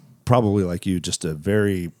 is probably like you, just a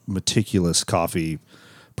very meticulous coffee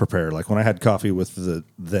preparer. Like when I had coffee with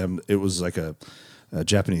them, it was like a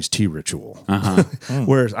Japanese tea ritual.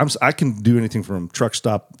 Whereas I can do anything from truck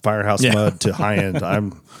stop firehouse mud to high end.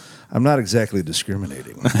 I'm not exactly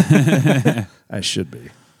discriminating. I should be.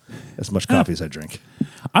 As much coffee as I drink.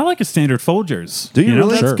 I like a standard Folgers. Do you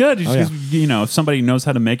really? That's Sure. good. If somebody knows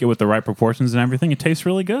how to make it with the right proportions and everything, it tastes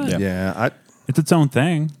really good. Yeah. It's its own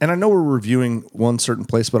thing. And I know we're reviewing one certain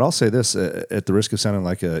place, but I'll say this at the risk of sounding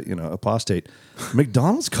like a apostate: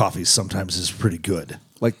 McDonald's coffee sometimes is pretty good.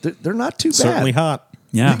 Like they're not too bad. Certainly hot.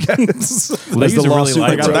 Yeah. They use a really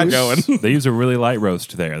light roast. that going. They use a really light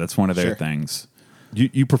roast there. That's one of their things.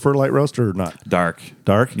 You prefer light roast or not? Dark.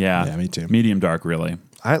 Dark? Yeah, me too. Medium dark, really.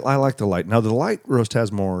 I like the light. Now, the light roast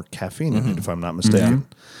has more caffeine in it, if I'm not mistaken,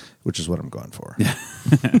 which is what I'm going for. Yeah,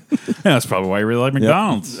 that's probably why you really like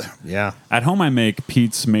McDonald's. Yeah. At home, I make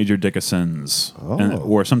Pete's Major Dickinson's.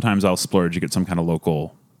 Or sometimes I'll splurge. You get some kind of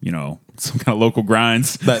local, some kind of local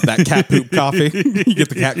grinds. That cat poop coffee. You get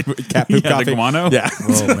the cat poop coffee. The guano? Yeah.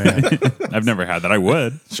 Oh, man. I've never had that. I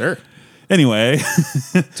would. Sure. Anyway,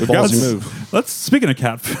 It's a ballsy move. Speaking of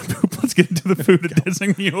cat food, let's get into the food at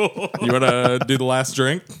Dancing Mule. You want to do the last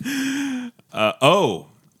drink?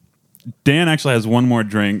 Dan actually has one more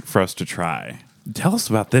drink for us to try. Tell us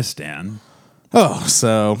about this, Dan. Oh,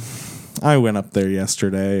 so I went up there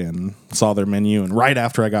yesterday and saw their menu, and right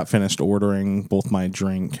after I got finished ordering both my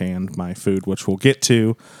drink and my food, which we'll get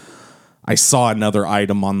to, I saw another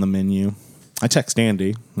item on the menu. I texted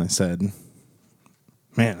Andy and I said,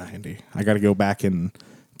 man, Andy, I got to go back and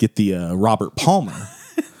get the Robert Palmer.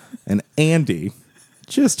 And Andy,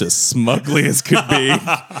 just as smugly as could be,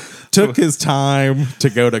 took his time to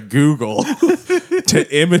go to Google to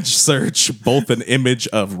image search both an image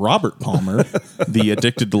of Robert Palmer, the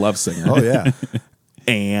Addicted to Love singer. Oh, yeah.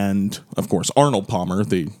 And, of course, Arnold Palmer,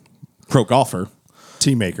 the pro golfer,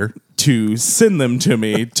 Tea maker. to send them to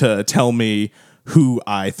me to tell me who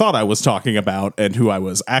I thought I was talking about and who I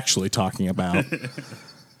was actually talking about.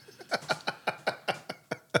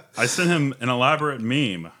 I sent him an elaborate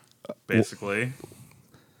meme, basically.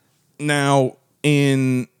 Now,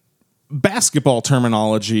 in basketball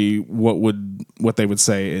terminology, what they would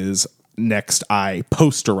say is, next I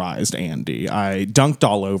posterized Andy. I dunked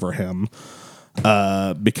all over him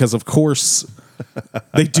because, of course,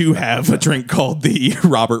 they do have a drink called the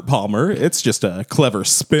Robert Palmer. It's just a clever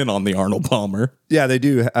spin on the Arnold Palmer. Yeah, they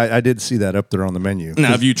do. I did see that up there on the menu. Now,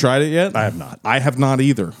 have you tried it yet? I have not. I have not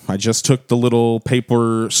either. I just took the little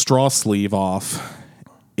paper straw sleeve off.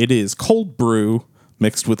 It is cold brew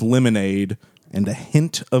mixed with lemonade and a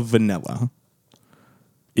hint of vanilla.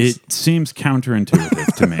 It seems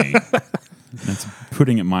counterintuitive to me. That's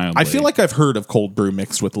putting it mildly. I feel like I've heard of cold brew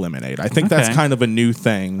mixed with lemonade. I think that's kind of a new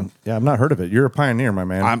thing. Yeah, I've not heard of it. You're a pioneer, my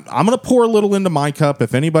man. I'm going to pour a little into my cup.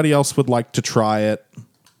 If anybody else would like to try it,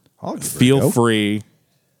 feel free.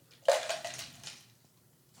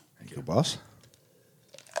 Thank you, boss.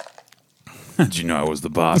 How'd you know I was the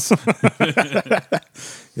boss?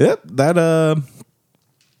 Yep,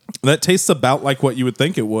 that tastes about like what you would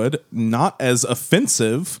think it would. Not as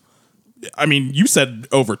offensive. I mean, you said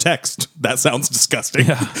over text. That sounds disgusting.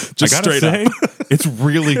 Yeah, just I gotta straight say, up. It's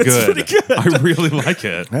really good. Pretty good. I really like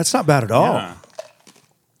it. That's not bad at all. Yeah.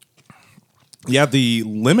 Yeah, the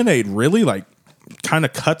lemonade really kind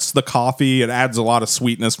of cuts the coffee. It adds a lot of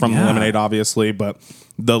sweetness from the lemonade, obviously, but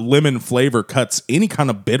the lemon flavor cuts any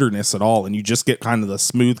kind of bitterness at all, and you just get kind of the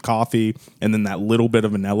smooth coffee and then that little bit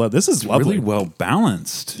of vanilla. This is lovely. Really well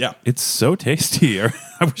balanced. Yeah. It's so tasty. I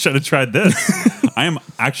wish I'd have tried this. I am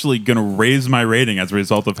actually going to raise my rating as a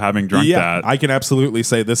result of having drunk that. I can absolutely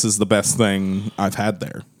say this is the best thing I've had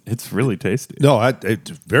there. It's really tasty. No,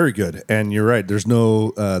 it's very good, and you're right. There's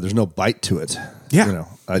no bite to it. Yeah,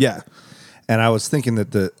 Yeah. And I was thinking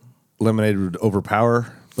that the lemonade would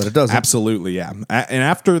overpower, but it doesn't. Absolutely, yeah. And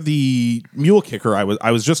after the Mule Kicker,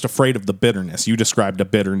 I was just afraid of the bitterness. You described a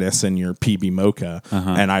bitterness in your PB Mocha,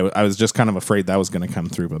 and I was just kind of afraid that was going to come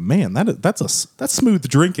through. But man, that's smooth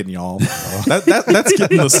drinking, y'all. That's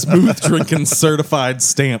getting the smooth drinking certified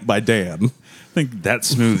stamp by Dan. I think that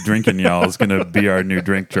smooth drinking, y'all, is going to be our new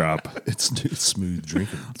drink drop. It's smooth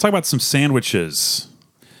drinking. Let's talk about some sandwiches.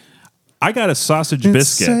 I got a sausage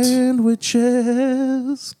biscuit.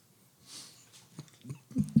 Sandwiches.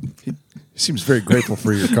 He seems very grateful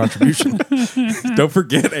for your contribution. Don't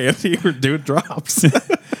forget, Andy, we're doing drops.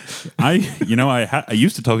 I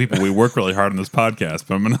used to tell people we work really hard on this podcast,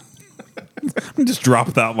 but Just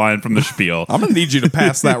drop that line from the spiel. I'm gonna need you to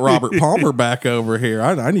pass that Robert Palmer back over here.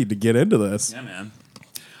 I need to get into this. Yeah, man.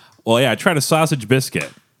 Well, yeah, I tried a sausage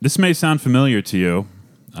biscuit. This may sound familiar to you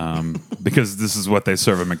because this is what they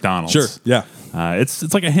serve at McDonald's. Sure. Yeah.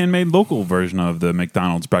 It's like a handmade local version of the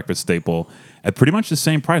McDonald's breakfast staple at pretty much the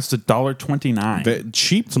same price. It's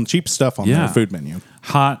 $1.29. Some cheap stuff on Yeah. their food menu.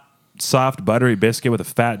 Hot, soft, buttery biscuit with a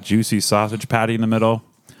fat, juicy sausage patty in the middle.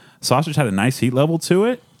 Sausage had a nice heat level to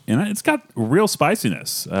it, and it's got real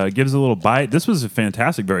spiciness. It gives a little bite. This was a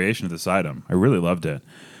fantastic variation of this item. I really loved it.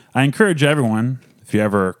 I encourage everyone, if you're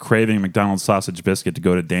ever craving McDonald's sausage biscuit, to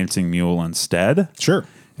go to Dancing Mule instead. Sure.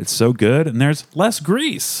 It's so good, and there's less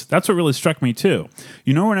grease. That's what really struck me, too.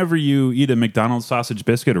 You know, whenever you eat a McDonald's sausage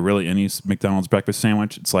biscuit or really any McDonald's breakfast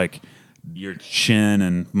sandwich, it's like your chin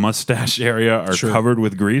and mustache area are covered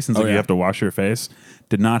with grease, and so you have to wash your face.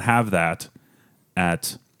 Did not have that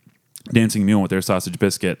at Dancing Mule with their sausage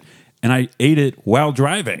biscuit, and I ate it while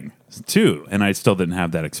driving too, and I still didn't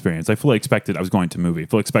have that experience. I fully expected, I was going to movie,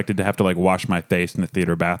 fully expected to have to like wash my face in the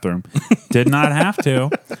theater bathroom. Did not have to.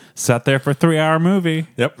 Sat there for a 3-hour movie.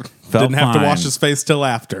 Yep. Felt Didn't have to fine. wash his face till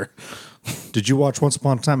after. Did you watch Once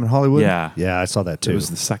Upon a Time in Hollywood? Yeah. Yeah, I saw that too. It was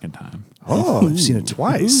the second time. Oh, I've seen it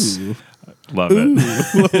twice. Love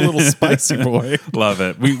it. A little spicy boy. Love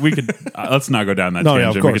it. We could let's not go down that No, yeah,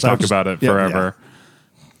 tangent. of We course. could talk I just- about it yeah, forever.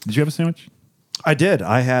 Did you have a sandwich? I did.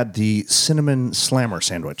 I had the cinnamon slammer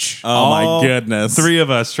sandwich. Oh my goodness. 3 of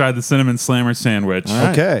us tried the cinnamon slammer sandwich.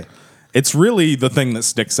 Okay. It's really the thing that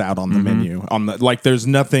sticks out on the menu. There's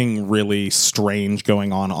nothing really strange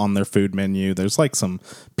going on their food menu. There's like some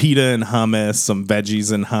pita and hummus, some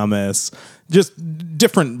veggies and hummus, just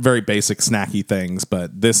different, very basic snacky things.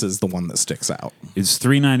 But this is the one that sticks out. It's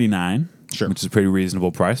 $3.99, Sure. which is a pretty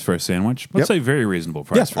reasonable price for a sandwich. Let's say very reasonable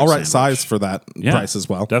price. Yeah, for all a right sandwich. size for that price as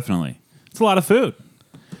well. Definitely. It's a lot of food.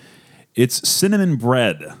 It's cinnamon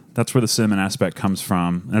bread. That's where the cinnamon aspect comes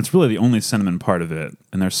from. And it's really the only cinnamon part of it.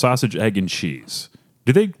 And there's sausage, egg, and cheese.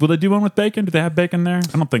 Will they do one with bacon? Do they have bacon there?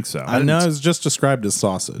 I don't think so. I know it's just described as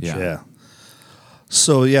sausage. Yeah. Yeah.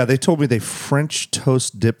 So, yeah, they told me they French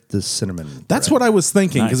toast dipped the cinnamon. That's bread. what I was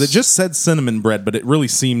thinking because Nice. it just said cinnamon bread, but it really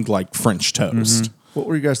seemed like French toast. What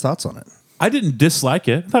were you guys' thoughts on it? I didn't dislike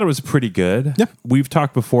it. I thought it was pretty good. Yeah. We've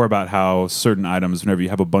talked before about how certain items, whenever you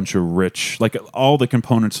have a bunch of rich, like all the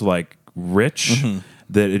components are like rich,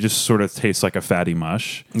 that it just sort of tastes like a fatty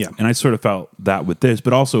mush. Yeah. And I sort of felt that with this,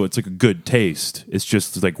 but also it's like a good taste. It's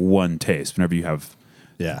just like one taste whenever you have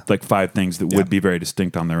like 5 things that would be very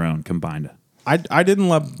distinct on their own combined. I didn't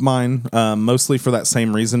love mine mostly for that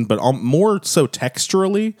same reason, but more so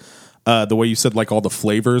texturally. The way you said, like all the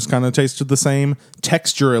flavors kind of tasted the same.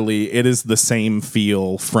 Texturally, it is the same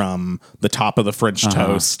feel from the top of the French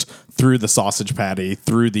toast through the sausage patty,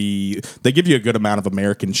 through they give you a good amount of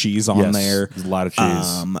American cheese on there. There's a lot of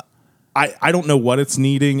cheese. I don't know what it's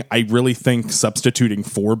needing. I really think substituting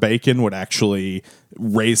for bacon would actually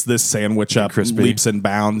raise this sandwich up crispy. leaps and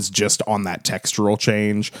bounds just on that textural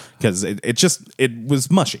change because it was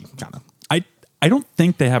mushy kind of. I don't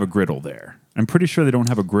think they have a griddle there. I'm pretty sure they don't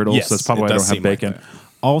have a griddle, Yes, so that's probably it why I does don't have seem like bacon. that.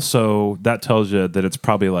 Also, that tells you that it's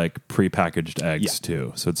probably like prepackaged eggs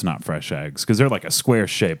too, so it's not fresh eggs because they're like a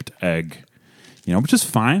square-shaped egg, which is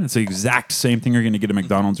fine. It's the exact same thing you're going to get at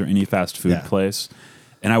McDonald's or any fast food place.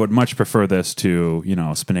 And I would much prefer this to,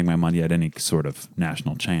 spending my money at any sort of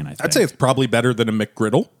national chain, I think. I'd say it's probably better than a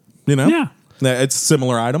McGriddle. Yeah. It's a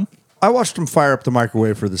similar item. I watched them fire up the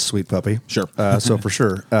microwave for this sweet puppy. Sure. So for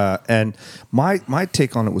sure. And my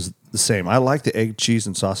take on it was the same. I like the egg, cheese,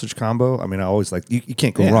 and sausage combo. I mean, I always like, you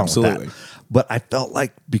can't go wrong absolutely. with that. But I felt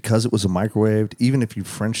like because it was a microwaved, even if you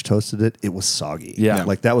French toasted it, it was soggy. Yeah.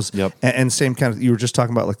 Like that was, and same kind of, you were just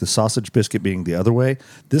talking about like the sausage biscuit being the other way.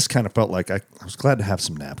 This kind of felt like I was glad to have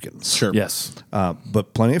some napkins. Sure. Yes.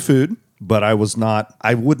 But plenty of food. But I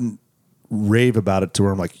wouldn't rave about it to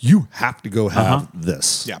where I'm like, you have to go have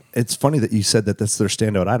this. Yeah. It's funny that you said that that's their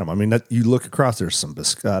standout item. I mean, you look across, there's some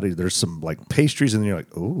biscotti, there's some like pastries, and then you're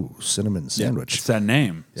like, oh, cinnamon sandwich. It's that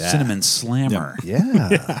name. Cinnamon Slammer.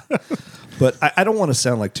 Yeah. But I don't want to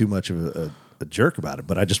sound like too much of a jerk about it,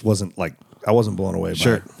 but I just wasn't blown away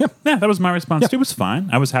by it. Yeah, that was my response. It was fine.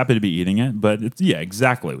 I was happy to be eating it, but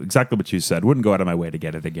exactly what you said. Wouldn't go out of my way to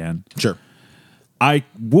get it again. Sure. I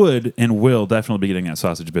would and will definitely be getting that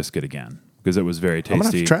sausage biscuit again because it was very tasty. I'm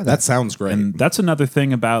going to have to try that. That sounds great. And that's another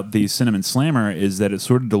thing about the cinnamon slammer is that it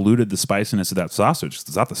sort of diluted the spiciness of that sausage.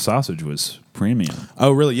 I thought the sausage was premium.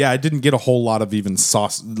 Oh, really? Yeah, I didn't get a whole lot of even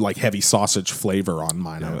heavy sausage flavor on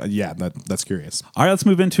mine. That's curious. All right, let's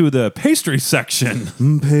move into the pastry section.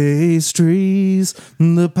 Pastries,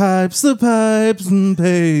 the pipes, and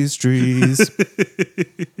pastries.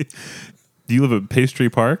 Do you live at Pastry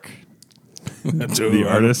Park? The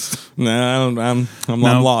artist? No, I'm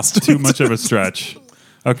No, lost. Too much of a stretch.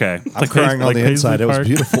 Okay. I'm crying on the inside. It was Park.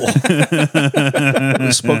 beautiful.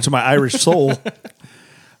 It spoke to my Irish soul.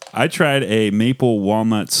 I tried a maple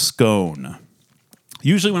walnut scone.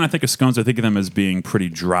 Usually when I think of scones, I think of them as being pretty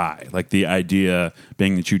dry. Like the idea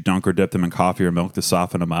being that you dunk or dip them in coffee or milk to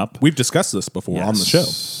soften them up. We've discussed this before on the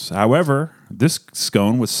show. However, this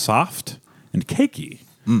scone was soft and cakey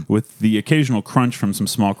with the occasional crunch from some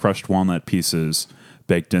small crushed walnut pieces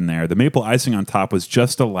baked in there. The maple icing on top was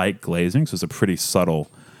just a light glazing, so it's a pretty subtle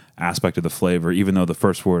aspect of the flavor, even though the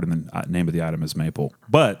first word in the name of the item is maple.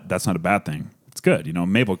 But that's not a bad thing. It's good. You know,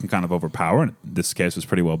 maple can kind of overpower, and in this case, it was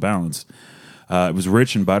pretty well balanced. It was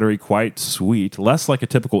rich and buttery, quite sweet, less like a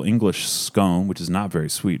typical English scone, which is not very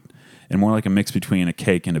sweet, and more like a mix between a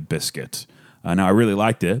cake and a biscuit. Now, I really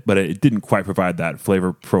liked it, but it didn't quite provide that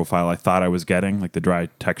flavor profile I thought I was getting, like the dry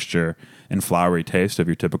texture and flowery taste of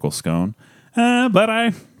your typical scone. But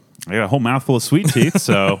I got a whole mouthful of sweet teeth,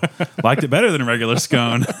 so liked it better than a regular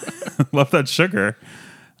scone. Love that sugar.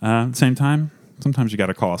 At the same time, sometimes you got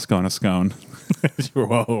to call a scone a scone.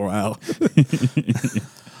 Whoa, wow.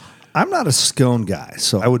 I'm not a scone guy,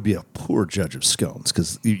 so I would be a poor judge of scones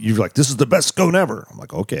because you're like, this is the best scone ever. I'm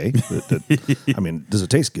like, okay. I mean, does it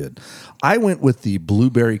taste good? I went with the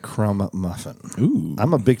blueberry crumb muffin. Ooh.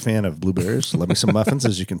 I'm a big fan of blueberries. Love me some muffins,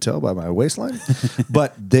 as you can tell by my waistline.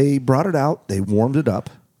 But they brought it out. They warmed it up,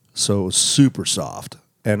 so it was super soft.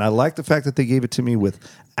 And I like the fact that they gave it to me with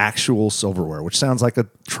actual silverware, which sounds like a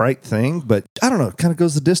trite thing, but I don't know. It kind of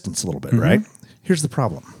goes the distance a little bit, right? Here's the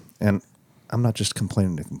problem. And I'm not just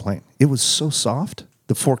complaining to complain. It was so soft,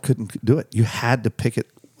 the fork couldn't do it. You had to pick it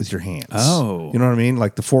with your hands. Oh. You know what I mean?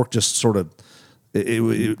 Like the fork just sort of,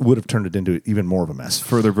 it would have turned it into even more of a mess.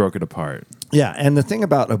 Further broke it apart. Yeah, and the thing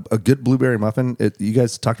about a good blueberry muffin, you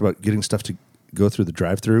guys talked about getting stuff to go through the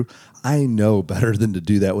drive-through. I know better than to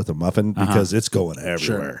do that with a muffin because it's going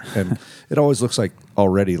everywhere. Sure. And it always looks like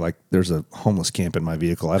already like there's a homeless camp in my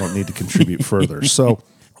vehicle. I don't need to contribute further. So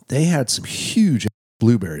they had some huge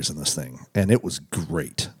blueberries in this thing, and it was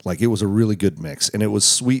great. Like it was a really good mix, and it was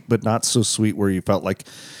sweet, but not so sweet where you felt like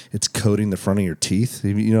it's coating the front of your teeth.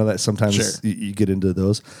 You know that sometimes you get into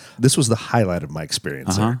those. This was the highlight of my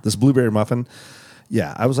experience. This blueberry muffin.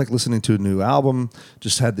 Yeah, I was like listening to a new album,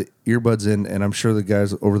 just had the earbuds in, and I'm sure the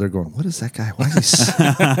guys over there going, what is that guy? Why is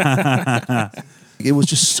he It was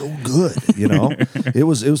just so good, you know? It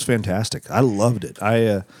was fantastic. I loved it.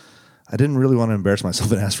 I didn't really want to embarrass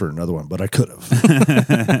myself and ask for another one, but I could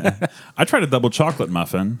have. I tried a double chocolate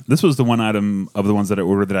muffin. This was the one item of the ones that I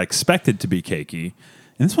ordered that I expected to be cakey,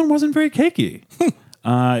 and this one wasn't very cakey.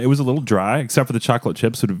 It was a little dry, except for the chocolate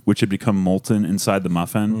chips, which had become molten inside the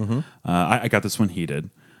muffin. I got this one heated.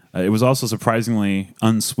 It was also surprisingly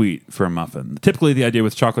unsweet for a muffin. Typically, the idea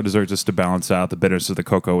with chocolate desserts is to balance out the bitterness of the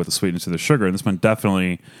cocoa with the sweetness of the sugar, and this one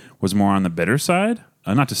definitely was more on the bitter side.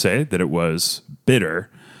 Not to say that it was bitter,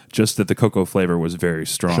 just that the cocoa flavor was very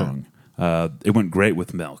strong. Sure. It went great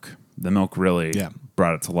with milk. The milk really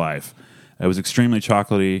brought it to life. It was extremely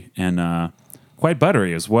chocolatey and quite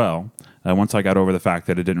buttery as well. Once I got over the fact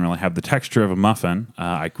that it didn't really have the texture of a muffin,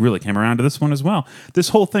 I really came around to this one as well. This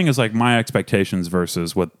whole thing is like my expectations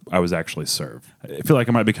versus what I was actually served. I feel like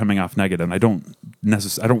I might be coming off negative, and I don't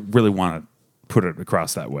really want to put it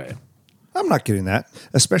across that way. I'm not getting that,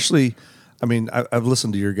 especially. I mean, I've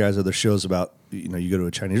listened to your guys' other shows about, you know, you go to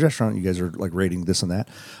a Chinese restaurant, you guys are like rating this and that.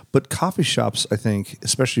 But coffee shops, I think,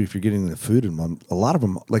 especially if you're getting the food in one, a lot of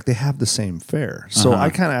them, like they have the same fare. So I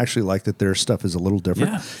kind of actually like that their stuff is a little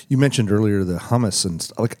different. Yeah. You mentioned earlier the hummus and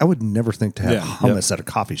like I would never think to have hummus at a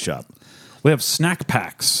coffee shop. We have snack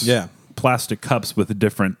packs. Yeah. Plastic cups with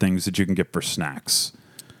different things that you can get for snacks,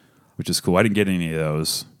 which is cool. I didn't get any of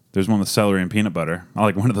those. There's one with celery and peanut butter. I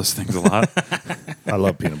like one of those things a lot. I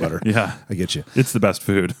love peanut butter. Yeah. I get you. It's the best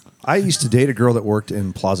food. I used to date a girl that worked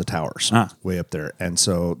in Plaza Towers, way up there. And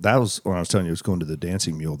so that was, when I was telling you I was going to the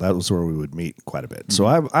Dancing Mule, that was where we would meet quite a bit. Mm-hmm.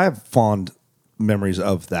 So I have fond memories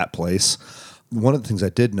of that place. One of the things I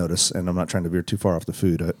did notice, and I'm not trying to veer too far off the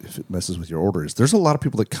food if it messes with your order, is there's a lot of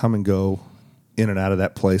people that come and go in and out of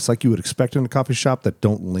that place like you would expect in a coffee shop that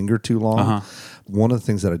don't linger too long. One of the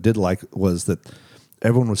things that I did like was that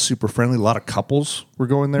everyone was super friendly. A lot of couples were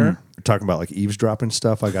going there. We're talking about like eavesdropping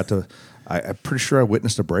stuff. I'm pretty sure I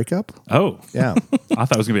witnessed a breakup. Oh. Yeah. I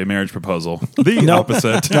thought it was going to be a marriage proposal. The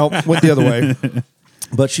opposite. Nope, went the other way.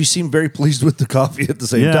 But she seemed very pleased with the coffee at the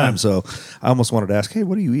same time. So I almost wanted to ask, hey,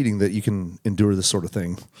 what are you eating that you can endure this sort of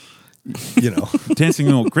thing? You know. Dancing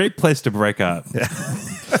Mule, great place to break up. Yeah.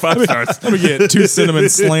 5 stars. Let me get 2 cinnamon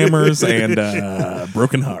slammers and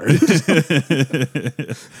broken heart.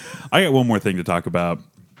 I got one more thing to talk about.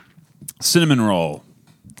 Cinnamon roll.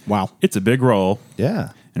 Wow. It's a big roll.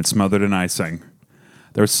 Yeah. And smothered in icing.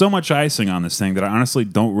 There was so much icing on this thing that I honestly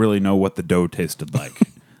don't really know what the dough tasted like.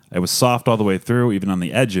 It was soft all the way through, even on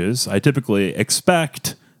the edges. I typically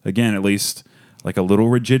expect, again, at least like a little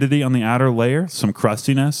rigidity on the outer layer, some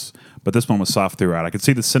crustiness, but this one was soft throughout. I could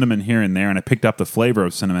see the cinnamon here and there, and I picked up the flavor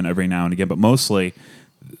of cinnamon every now and again, but mostly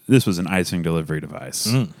this was an icing delivery device.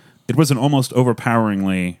 It was an almost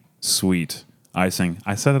overpoweringly sweet icing.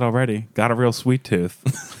 I said it already. Got a real sweet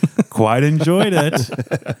tooth. Quite enjoyed it.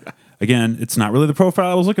 Again, it's not really the profile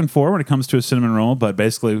I was looking for when it comes to a cinnamon roll, but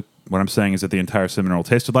basically what I'm saying is that the entire cinnamon roll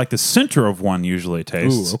tasted like the center of one usually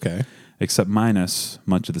tastes. Ooh, okay. Except minus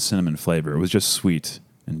much of the cinnamon flavor. It was just sweet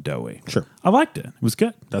and doughy. Sure. I liked it. It was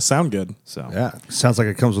good. Does sound good. So Yeah. Sounds like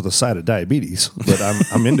it comes with a side of diabetes, but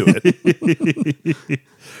I'm into it.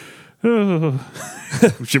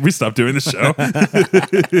 should we stop doing the show?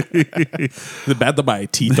 The bad that my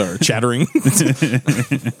teeth are chattering.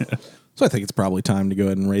 So I think it's probably time to go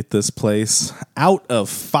ahead and rate this place out of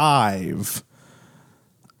 5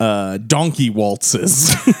 donkey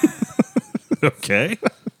waltzes. Okay.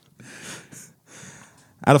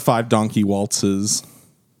 Out of 5 donkey waltzes.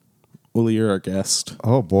 Willie, you're our guest.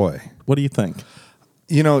 Oh, boy. What do you think?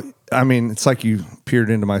 You know, I mean, it's like you peered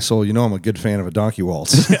into my soul. You know, I'm a good fan of a donkey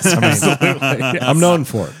waltz. I'm known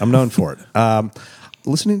for it. I'm known for it.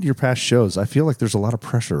 Listening to your past shows, I feel like there's a lot of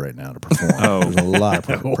pressure right now to perform. There's a lot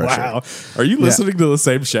of pressure. Wow. Are you listening to the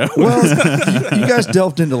same show? Well, you guys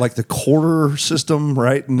delved into like the quarter system,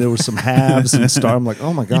 right? And there was some halves and stuff. I'm like,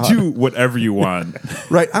 oh my God. You do whatever you want.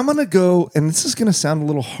 Right. I'm going to go, and this is going to sound a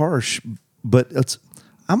little harsh, but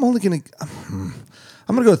I'm going to go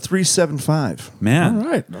 3.75. Man. All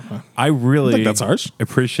right. I really think that's harsh.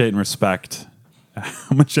 appreciate and respect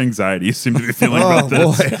how much anxiety you seem to be feeling Oh about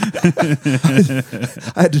this. boy.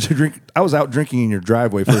 I had to drink. I was out drinking in your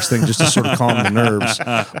driveway first thing just to sort of calm the nerves.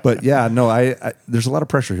 But yeah, no, I there's a lot of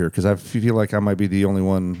pressure here because I feel like I might be the only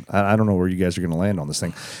one. I don't know where you guys are going to land on this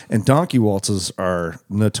thing. And donkey waltzes are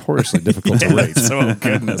notoriously difficult to rate. Oh,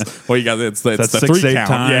 goodness. Well, you got it's the 6, 3 8 count.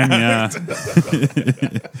 time. Yeah.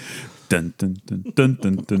 Yeah. Dun, dun, dun, dun,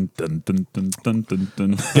 dun, dun, dun, dun, dun, dun, dun,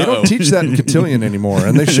 dun. They don't teach that in cotillion anymore,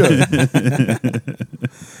 and they should.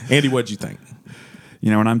 Andy, what'd you think?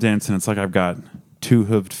 You know, when I'm dancing, it's like I've got 2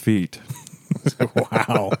 hooved feet.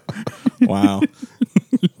 Wow. Wow.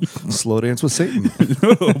 Slow dance with Satan.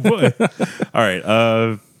 Oh boy! All right,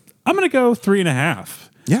 I'm gonna go 3.5.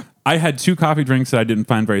 Yeah. I had 2 coffee drinks that I didn't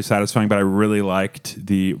find very satisfying, but I really liked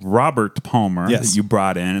the Robert Palmer Yes. that you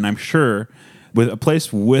brought in, and I'm sure with a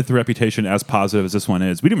place with a reputation as positive as this one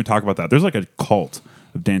is, we didn't even talk about that. There's like a cult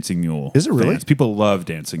of Dancing Mule. Is it really? fans. People love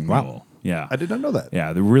Dancing Wow. Mule. Yeah, I did not know that.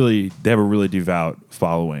 Yeah, they have a really devout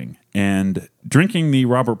following, and drinking the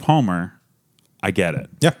Robert Palmer, I get it.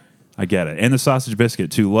 Yeah. I get it. And the sausage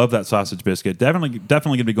biscuit too. Love that sausage biscuit. Definitely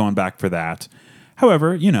gonna be going back for that.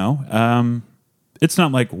 However, you know, it's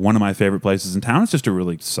not like one of my favorite places in town. It's just a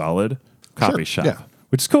really solid coffee shop, yeah.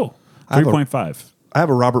 which is cool. I have a- 3.5. I have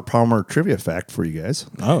a Robert Palmer trivia fact for you guys.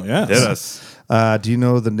 Oh, yes. Yes. Do you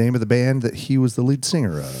know the name of the band that he was the lead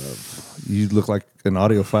singer of? You look like an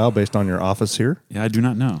audiophile based on your office here. Yeah, I do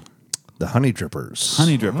not know. The Honey Drippers.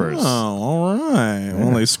 Honey Drippers. Oh, all right.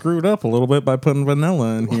 Well, they screwed up a little bit by putting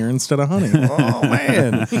vanilla in here instead of honey. Oh,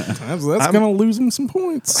 man. That's going to lose them some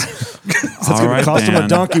points. All Gonna right, cost him a Dan.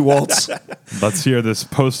 donkey waltz. Let's hear this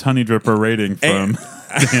post Honey Dripper rating from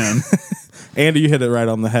Dan. Andy, you hit it right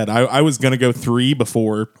on the head. I was going to go 3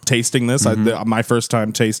 before tasting this. My first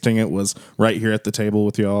time tasting it was right here at the table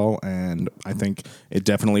with y'all, and I think it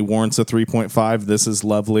definitely warrants a 3.5. This is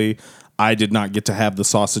lovely. I did not get to have the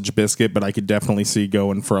sausage biscuit, but I could definitely see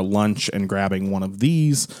going for a lunch and grabbing one of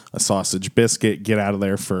these, a sausage biscuit, get out of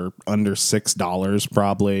there for under $6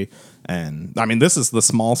 probably. And I mean, this is the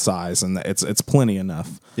small size, and it's plenty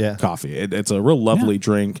enough coffee. It's a real lovely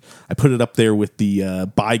drink. I put it up there with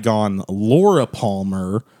the bygone Laura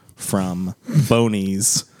Palmer from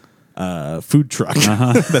Boney's food truck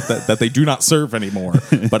that they do not serve anymore,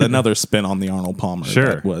 but another spin on the Arnold Palmer.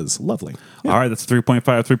 Sure. That was lovely. All right, that's 3.5,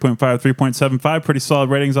 3.5, 3.75. Pretty solid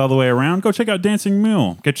ratings all the way around. Go check out Dancing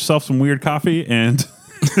Mule. Get yourself some weird coffee and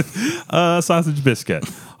a sausage biscuit.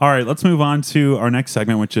 All right, let's move on to our next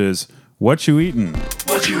segment, which is What You Eatin'?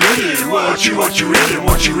 What you eating? What you eating? What you eating?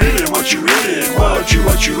 What you eating? What you eating? What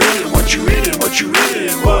you eating? What you eating? What you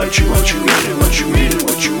eating? What you eating?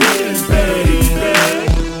 What you eating, baby?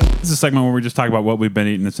 This is a segment where we just talk about what we've been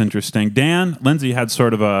eating that's interesting. Dan, Lindsay had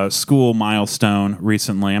sort of a school milestone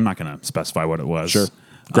recently. I'm not going to specify what it was. Sure.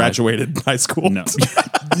 Graduated high school. No.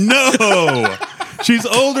 No! She's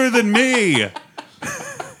older than me.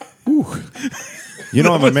 You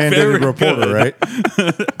know I'm a very mandated reporter, good. right?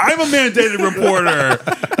 I'm a mandated reporter.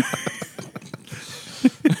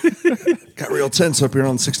 Got real tense up here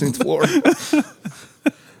on the 16th floor.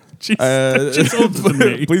 She's older than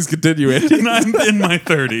me. Please continue, Andy. And I'm in my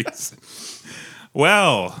 30s.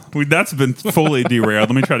 Well, that's been fully derailed.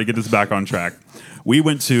 Let me try to get this back on track. We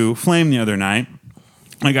went to Flame the other night.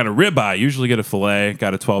 I got a ribeye. Usually get a filet.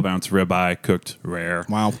 Got a 12-ounce ribeye, cooked rare.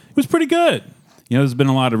 Wow. It was pretty good. You know, there's been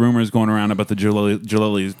a lot of rumors going around about the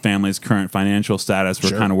Jalili family's current financial status.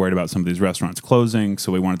 We're kind of worried about some of these restaurants closing,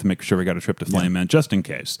 so we wanted to make sure we got a trip to Flame in just in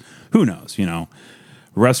case. Who knows? You know,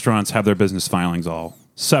 restaurants have their business filings all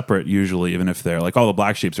separate usually, even if they're like all the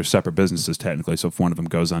Black Sheeps are separate businesses technically. So if one of them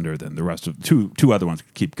goes under, then the rest of two other ones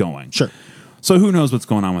keep going. Sure. So who knows what's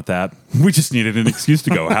going on with that? We just needed an excuse to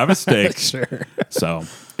go have a steak. Sure. So,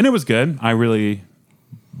 and it was good. I really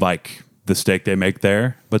like the steak they make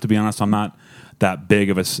there. But to be honest, I'm not that big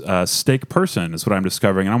of a steak person, is what I'm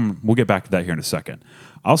discovering. And we'll get back to that here in a second.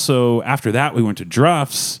 Also, after that, we went to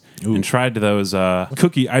Druff's and tried those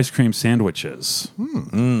cookie ice cream sandwiches.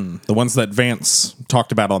 The ones that Vance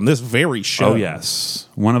talked about on this very show. Oh, yes.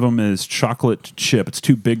 One of them is chocolate chip. It's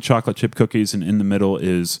 2 big chocolate chip cookies, and in the middle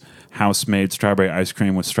is house-made strawberry ice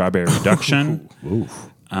cream with strawberry reduction.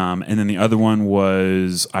 And then the other one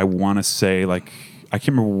was, I want to say, like, I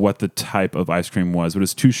can't remember what the type of ice cream was, but it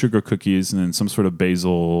was 2 sugar cookies and then some sort of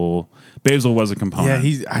basil. Basil was a component.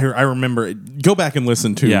 Yeah, I remember. Go back and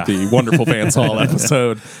listen to Yeah. the wonderful Vance Hall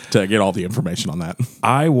episode to get all the information on that.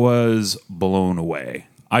 I was blown away.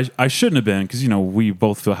 I shouldn't have been, because, you know, we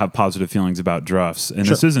both have positive feelings about Druff's. And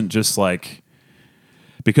this isn't just like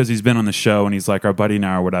because he's been on the show and he's like our buddy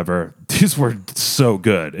now or whatever. These were so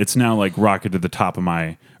good. It's now like rocket to the top of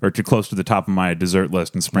my, or too close to the top of my dessert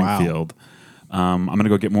list in Springfield. I'm going to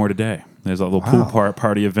go get more today. There's a little pool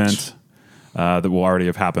party event that will already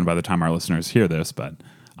have happened by the time our listeners hear this, but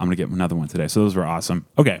I'm going to get another one today. So those were awesome.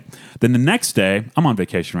 Okay. Then the next day, I'm on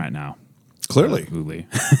vacation right now. Clearly. Uli.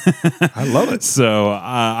 I love it. So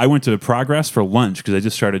I went to Progress for lunch because they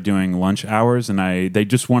just started doing lunch hours, and they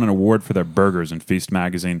just won an award for their burgers in Feast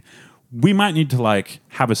Magazine. We might need to like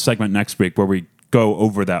have a segment next week where we go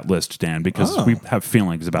over that list, Dan, because we have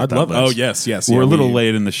feelings about that list. Oh, yes. We're a little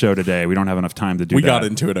late in the show today. We don't have enough time to do that. We got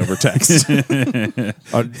into it over text.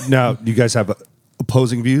 Now, do you guys have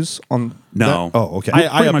opposing views on No. that? Oh, okay. I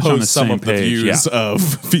pretty much on the oppose some same of the page, views yeah. of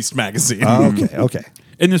Feast Magazine. Okay.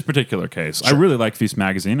 In this particular case, I really like Feast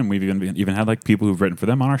Magazine, and we've even had like people who've written for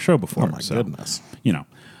them on our show before. Oh, my goodness. You know.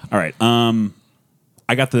 All right.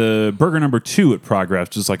 I got the burger number 2 at Progress,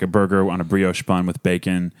 just like a burger on a brioche bun with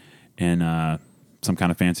bacon and some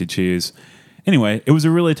kind of fancy cheese. Anyway, it was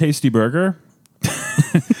a really tasty burger.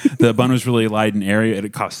 The bun was really light and airy.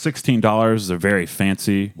 It cost $16. It was a very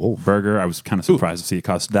fancy burger. I was kind of surprised to see it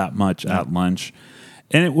cost that much at lunch.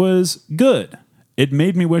 And it was good. It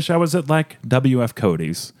made me wish I was at like WF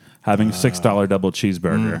Cody's having a $6 double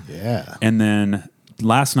cheeseburger. yeah. And then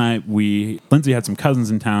last night, Lindsay had some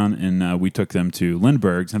cousins in town, and we took them to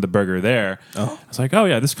Lindbergh's and had the burger there. I was like, oh,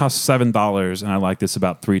 yeah, this costs $7, and I like this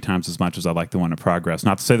about 3 times as much as I like the one at Progress.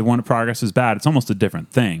 Not to say the one at Progress is bad. It's almost a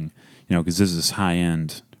different thing, you know, because this is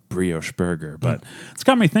high-end brioche burger. But it's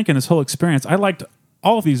got me thinking this whole experience. I liked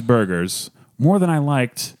all of these burgers more than I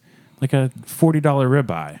liked like a $40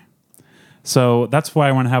 ribeye. So that's why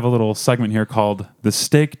I want to have a little segment here called The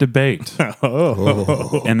Steak Debate.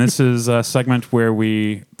 And this is a segment where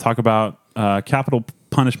we talk about capital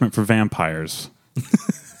punishment for vampires.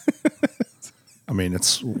 I mean,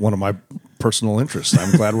 it's one of my personal interests.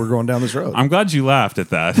 I'm glad we're going down this road. I'm glad you laughed at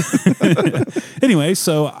that. Anyway,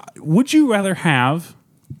 so would you rather have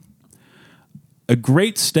a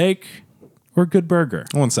great steak or a good burger?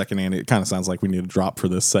 1 second, Andy. It kind of sounds like we need a drop for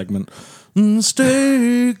this segment.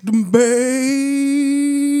 Steak debate.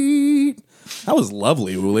 That was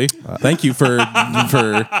lovely, Uli. Thank you for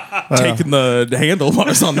taking the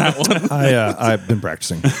handlebars on that one. I've been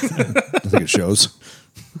practicing. I think it shows.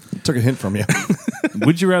 Took a hint from you.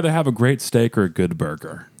 Would you rather have a great steak or a good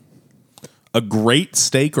burger? A great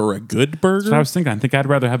steak or a good burger? So I was thinking, I think I'd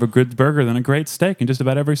rather have a good burger than a great steak in just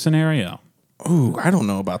about every scenario. Ooh, I don't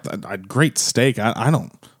know about that. A great steak. I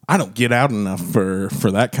don't get out enough for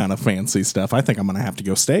that kind of fancy stuff. I think I'm going to have to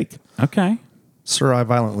go steak. Okay. Sir, I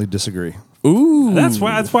violently disagree. Ooh. That's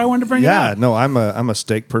why I wanted to bring it Yeah, up. no, I'm a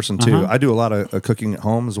steak person too. I do a lot of cooking at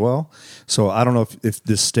home as well. So I don't know if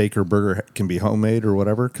this steak or burger can be homemade or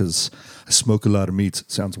whatever, because I smoke a lot of meats.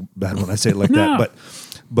 It sounds bad when I say it like No. that,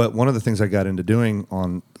 But one of the things I got into doing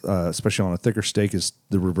on, especially on a thicker steak, is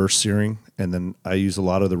the reverse searing. And then I use a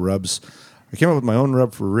lot of the rubs. I came up with my own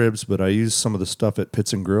rub for ribs, but I use some of the stuff at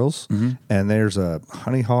Pits and Grills. And there's a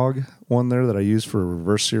honey hog one there that I use for a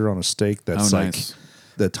reverse sear on a steak. That's nice. like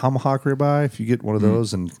the tomahawk ribeye. If you get one of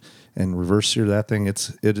those and reverse sear that thing,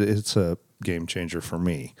 it's a game changer for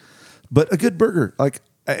me. But a good burger, like,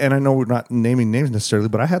 and I know we're not naming names necessarily,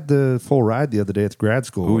 but I had the full ride the other day at the grad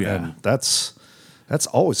school. Oh, yeah. And that's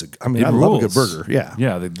always I love a good burger. Yeah.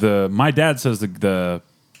 Yeah. My dad says the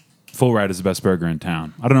full ride is the best burger in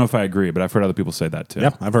town. I don't know if I agree, but I've heard other people say that too.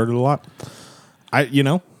 Yeah, I've heard it a lot.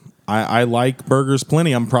 I like burgers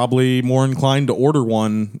plenty. I'm probably more inclined to order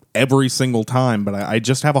one every single time, but I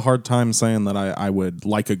just have a hard time saying that I would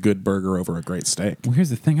like a good burger over a great steak. Well, here's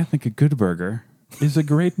the thing. I think a good burger is a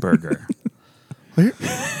great burger. Well,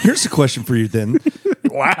 here's the question for you then.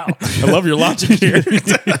 Wow. I love your logic here.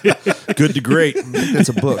 Good to great. It's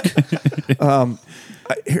a book.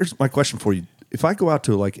 Here's my question for you. If I go out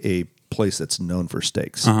to like a place that's known for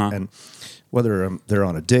steaks, and whether they're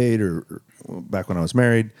on a date or back when I was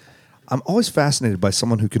married, I'm always fascinated by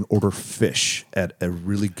someone who can order fish at a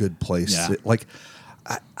really good place. Yeah. Like,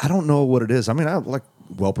 I don't know what it is. I mean, I like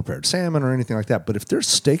well-prepared salmon or anything like that, but if there's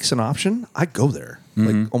steaks an option, I go there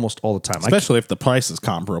like almost all the time. Especially if the price is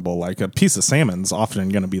comparable. Like a piece of salmon's often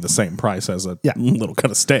going to be the same price as a little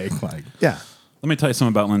cut of steak. Like, yeah. Let me tell you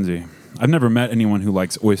something about Lindsay. I've never met anyone who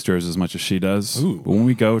likes oysters as much as she does. But when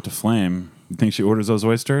we go to Flame, you think she orders those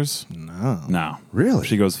oysters? No. Really?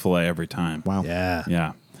 She goes filet every time. wow. Yeah.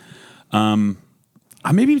 Yeah.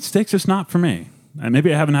 Maybe steak's just not for me.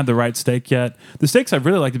 Maybe I haven't had the right steak yet. The steaks I've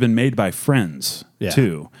really liked have been made by friends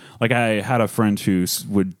too. Like I had a friend who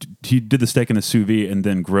did the steak in a sous vide and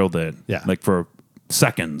then grilled it like for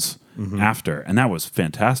seconds after. And that was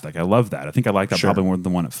fantastic. I love that. I think I like that probably more than the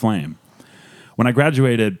one at Flame. When I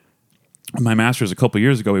graduated my master's a couple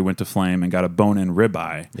years ago, we went to Flame and got a bone-in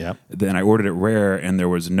ribeye. Yep. Then I ordered it rare and there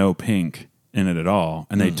was no pink in it at all.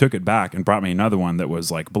 And they took it back and brought me another one that was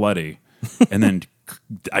like bloody. And then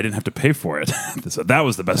I didn't have to pay for it. So that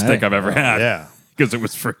was the best steak I've ever had. Yeah. Because it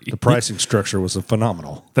was free. The pricing structure was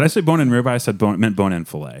phenomenal. Did I say bone-in ribeye? I said meant bone-in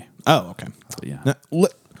filet. Oh, okay. Yeah. Now,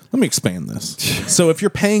 let me expand this. So if you're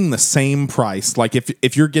paying the same price, like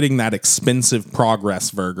if you're getting that expensive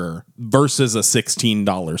Progress burger versus a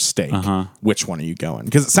 $16 steak, which one are you going?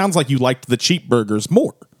 Because it sounds like you liked the cheap burgers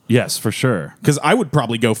more. Yes, for sure. Because I would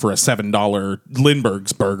probably go for a $7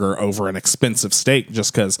 Lindbergh's burger over an expensive steak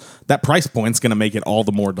just because that price point's going to make it all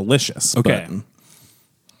the more delicious. Okay. But,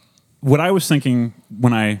 what I was thinking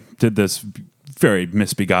when I did this very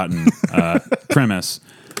misbegotten premise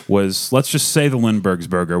was, let's just say the Lindbergh's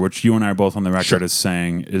burger, which you and I are both on the record as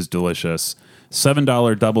saying is delicious.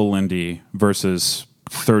 $7 double Lindy versus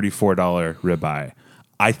 $34 ribeye.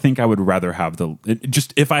 I think I would rather have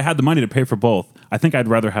if I had the money to pay for both, I think I'd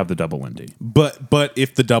rather have the double Lindy. but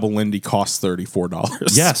if the double Lindy costs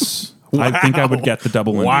 $34. Yes. I think I would get the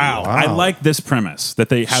double Lindy. Wow. I like this premise that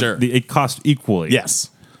they have it costs equally. Yes.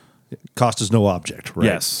 Cost is no object, right?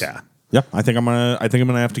 Yes. Yeah. Yep. I think I'm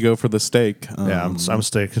gonna have to go for the steak. Yeah, I'm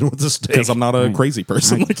sticking with the steak. Because I'm not a crazy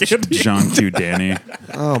person like Andy. John Q. Danny.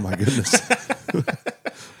 Oh my goodness.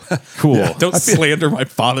 Cool. Don't slander my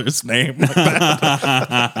father's name like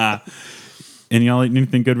that. And y'all eaten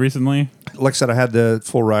anything good recently? Like I said, I had the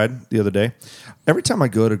full ride the other day. Every time I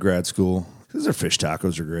go to grad school, because their fish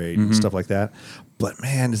tacos are great and stuff like that. But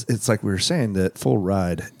man, it's like we were saying, that full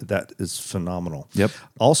ride, that is phenomenal. Yep.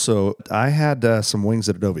 Also, I had some wings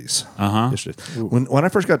at Adobe's yesterday. When I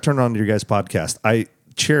first got turned on to your guys' podcast, I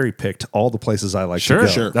cherry picked all the places I like to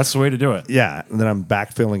go. That's the way to do it. Yeah, and then I'm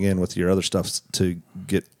back filling in with your other stuff to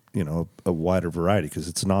get a wider variety because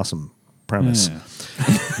it's an awesome premise.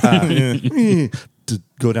 To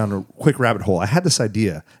go down a quick rabbit hole, I had this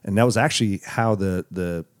idea, and that was actually how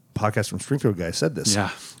the podcast from Springfield guy said this.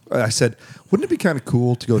 Yeah. I said, wouldn't it be kind of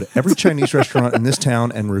cool to go to every Chinese restaurant in this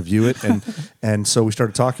town and review it? And so we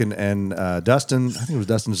started talking, and Dustin, I think it was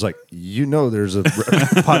Dustin, was like, there's a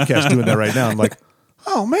podcast doing that right now. I'm like,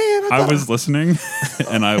 oh man, I was listening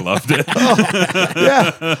and I loved it.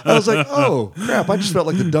 Yeah, I was like, oh crap! I just felt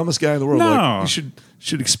like the dumbest guy in the world. No. Like, you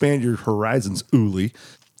should expand your horizons, Uli.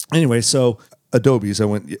 Anyway, so Adobe's,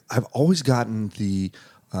 I've always gotten the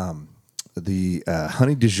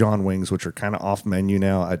honey Dijon wings, which are kind of off menu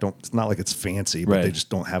now. It's not like it's fancy, but they just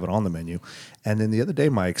don't have it on the menu. And then the other day,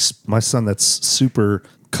 my son, that's super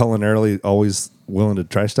culinarily always willing to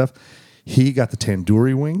try stuff, he got the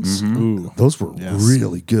tandoori wings. Ooh, those were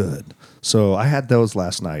really good. So I had those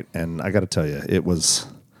last night, and I got to tell you, it was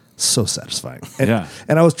so satisfying.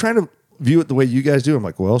 And I was trying to view it the way you guys do. I'm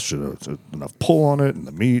like, well, should enough pull on it and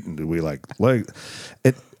the meat, and do we like leg?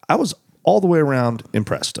 I was all the way around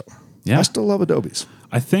impressed. Though. Yeah. I still love Adobe's.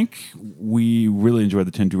 I think we really enjoyed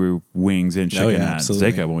the tandoori wings and chicken at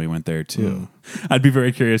absolutely. Zeka when we went there too. I'd be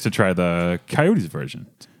very curious to try the Coyotes version.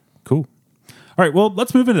 Cool. All right, well,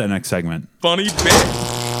 let's move into the next segment. Funny bit.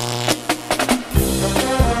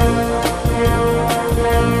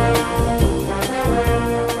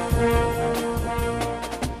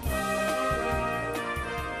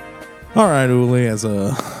 All right, Uli, as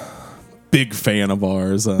a big fan of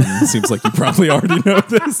ours, seems like you probably already know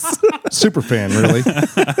this. Super fan, really.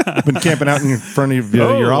 Been camping out in front of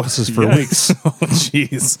your offices for weeks. Oh,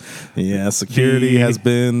 jeez. Yeah, security has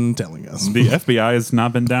been telling us. The FBI has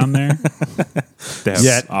not been down there. They have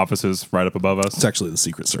Yet. offices right up above us. It's actually the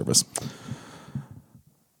Secret Service.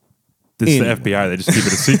 This is the Anyway. FBI. They just keep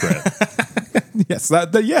it a secret. Yes,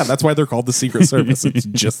 that's why they're called the Secret Service. It's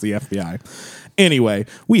just the FBI. Anyway,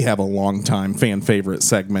 we have a longtime fan favorite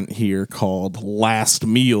segment here called Last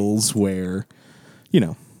Meals, where, you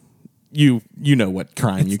know what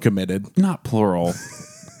crime you committed. Not plural.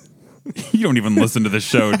 You don't even listen to the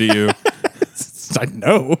show, do you? I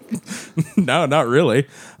know. No, not really.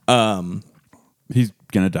 He's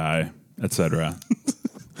gonna die, etc.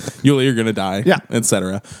 You're going to die, Yeah.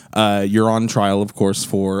 etc. You're on trial, of course,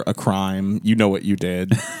 for a crime. You know what you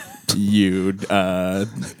did. You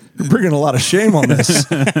You're bringing a lot of shame on this.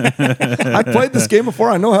 I played this game before.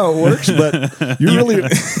 I know how it works, but you're really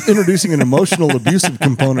introducing an emotional, abusive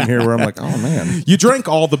component here where I'm like, oh, man. you drank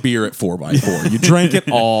all the beer at 4x4. You drank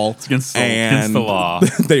it all. It's against the law.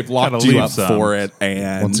 They've locked Gotta you leave up some. for it.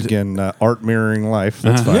 And Once again, art mirroring life.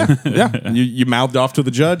 That's fine. yeah. You mouthed off to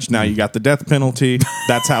the judge. Now you got the death penalty.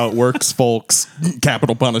 That's how it works, folks.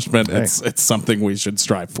 Capital punishment. Hey. It's something we should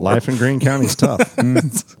strive for. Life in Greene County is tough.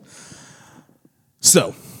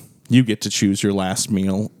 So, you get to choose your last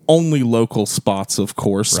meal. Only local spots, of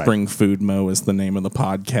course. Right. Spring Food Mo is the name of the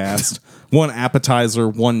podcast. One appetizer,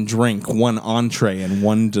 one drink, one entree, and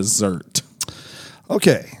one dessert.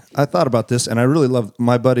 Okay. I thought about this, and I really love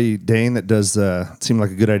my buddy Dane that does seemed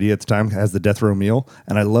like a good idea at the time, has the death row meal,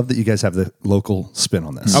 and I love that you guys have the local spin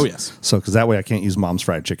on this. Oh, yes. So, because that way I can't use Mom's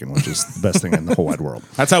Fried Chicken, which is the best thing in the whole wide world.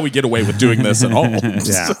 That's how we get away with doing this at all.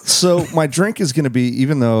 Yeah. So my drink is going to be,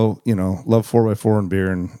 even though, love 4x4 and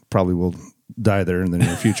beer and probably will die there in the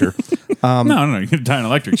near future. No, you can die in an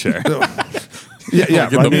electric chair. Yeah.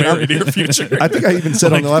 In the very near future. I think I even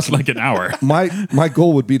said on the last one, like an hour. my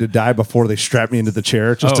goal would be to die before they strap me into the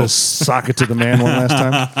chair, just to sock it to the man one last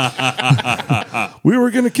time. We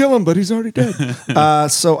were going to kill him, but he's already dead.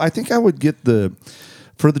 So I think I would get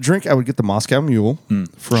for the drink, I would get the Moscow Mule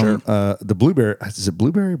from the Blueberry. Is it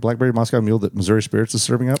Blueberry, Blackberry Moscow Mule that Missouri Spirits is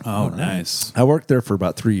serving up? Oh, nice. I worked there for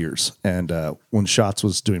about 3 years, and when Schatz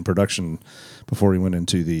was doing production before he went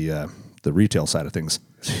into the retail side of things,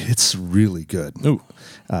 it's really good. Ooh.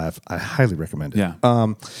 I highly recommend it.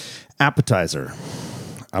 Yeah. Appetizer.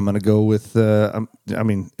 I'm going to go with,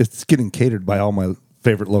 it's getting catered by all my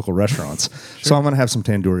favorite local restaurants. So I'm going to have some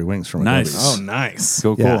tandoori wings from Nice. Adobe's. Oh, nice.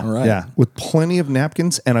 Cool. Yeah, All right. yeah, with plenty of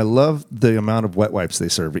napkins, and I love the amount of wet wipes they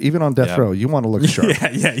serve. Even on death Yeah. row, you want to look sharp.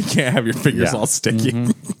 Yeah, you can't have your fingers Yeah. all sticky.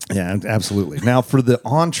 Yeah, absolutely. Now for the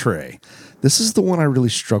entree, this is the one I really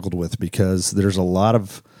struggled with because there's a lot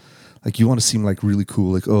of, like, you want to seem like really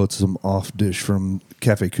cool, like, oh, it's some off dish from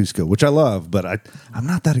Cafe Cusco, which I love, but I'm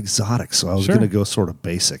not that exotic, so I was going to go sort of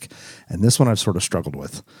basic. And this one I've sort of struggled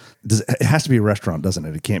with. It has to be a restaurant, doesn't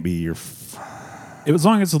it? It can't be your... As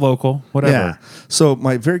long as it's local, whatever. Yeah. So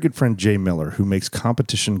my very good friend Jay Miller, who makes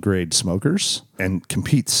competition grade smokers and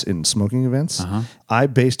competes in smoking events, I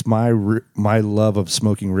based my love of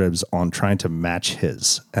smoking ribs on trying to match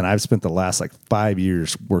his, and I've spent the last 5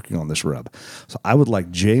 years working on this rub. So I would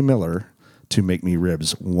like Jay Miller to make me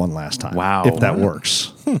ribs one last time. Wow. if that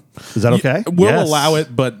works. Is that okay? We'll Yes. allow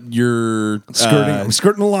it, but you're I'm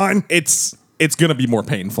skirting the line. It's going to be more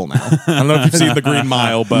painful now. I don't know if you've seen The Green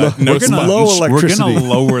Mile, but no we're gonna sponge. low We're electricity. going to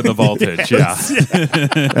lower the voltage. Yeah.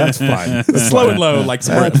 That's fine. Slow and low like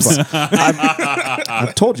some That's ribs. fine.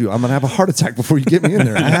 I've told you I'm going to have a heart attack before you get me in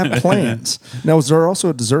there. I have plans. Now, is there also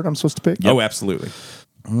a dessert I'm supposed to pick? Oh, absolutely.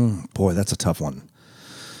 Boy, that's a tough one.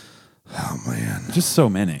 Oh, man. Just so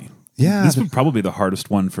many. Yeah, This but- would probably be the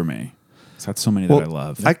hardest one for me. It's got so many that I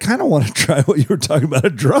love. I kind of want to try what you were talking about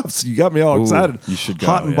at Druffs. You got me all excited. you should go,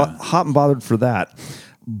 Hot and yeah. hot and bothered for that.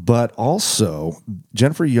 but also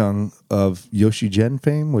Jennifer Young of Yoshi Gen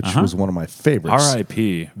fame, which was one of my favorites.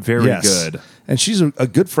 R.I.P. Very good. And she's a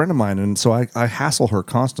good friend of mine, and so I hassle her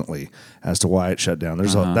constantly as to why it shut down.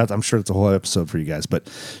 There's I'm sure it's a whole episode for you guys, but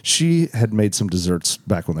she had made some desserts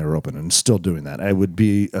back when they were open, and still doing that. It would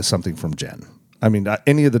be something from Jen. I mean,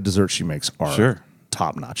 any of the desserts she makes are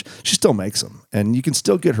top notch. She still makes them, and you can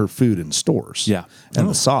still get her food in stores. Yeah, and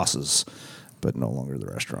the sauces, but no longer the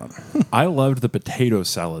restaurant. I loved the potato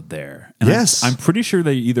salad there. And Yes. I'm pretty sure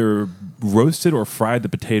they either roasted or fried the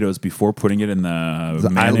potatoes before putting it in the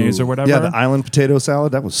mayonnaise or whatever. Yeah, the island potato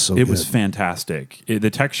salad, that was so good. It was fantastic.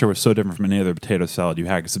 The texture was so different from any other potato salad you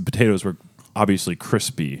had because the potatoes were obviously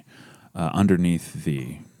crispy underneath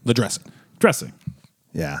the dressing.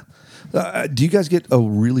 Yeah. Do you guys get a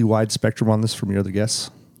really wide spectrum on this from your other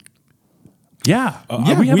guests? Yeah.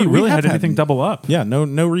 Yeah, we haven't we really have had anything had- double up. Yeah,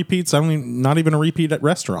 no repeats. Not even a repeat at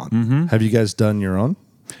restaurant. Have you guys done your own?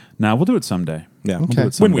 Now we'll do it someday. Yeah, We'll do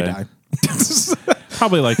it when we someday. die.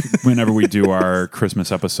 Probably like whenever we do our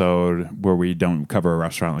Christmas episode where we don't cover a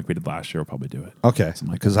restaurant like we did last year, we'll probably do it. Okay,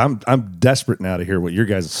 because I'm desperate now to hear what your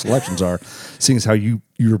guys' selections are, seeing as how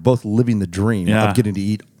you're both living the dream of getting to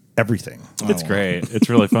eat everything. It's great. It's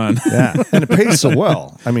really fun. Yeah, and it pays so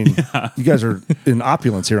well. I mean, you guys are in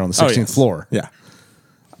opulence here on the 16th floor. Yeah.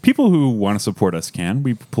 People who want to support us can.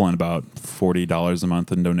 We pull in about $40 a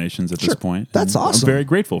month in donations at this point. That's And awesome. I'm very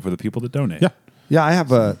grateful for the people that donate. Yeah. Yeah, I have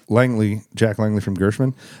Jack Langley from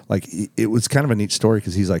Gershman. Like, it was kind of a neat story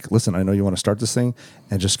because he's like, listen, I know you want to start this thing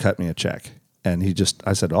and just cut me a check. And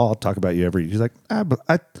I said, I'll talk about you every. He's like, I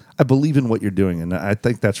believe in what you're doing. And I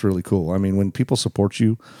think that's really cool. I mean, when people support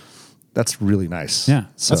you, that's really nice. Yeah.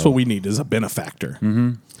 That's what we need is a benefactor.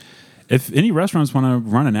 If any restaurants want to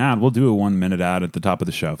run an ad, we'll do a 1 minute ad at the top of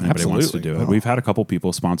the show if anybody wants to do it. We've had a couple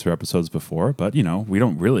people sponsor episodes before, but we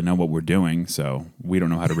don't really know what we're doing, so we don't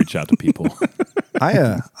know how to reach out to people. I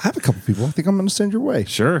have a couple people I think I'm going to send your way.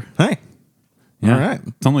 Sure. Hey. Yeah. All right.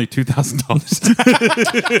 It's only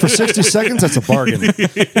 $2,000. For 60 seconds, that's a bargain.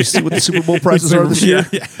 You see what the Super Bowl prices are this year?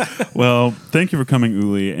 Well, thank you for coming,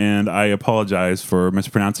 Uli, and I apologize for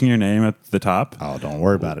mispronouncing your name at the top. Oh, don't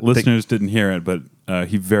worry about it. Listeners didn't hear it, but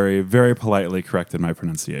he very, very politely corrected my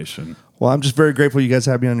pronunciation. Well, I'm just very grateful you guys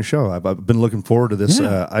have me on your show. I've been looking forward to this.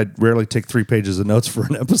 Yeah. I rarely take 3 pages of notes for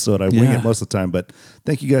an episode. I wing it most of the time, but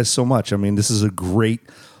thank you guys so much. I mean, this is a great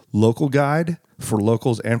local guide for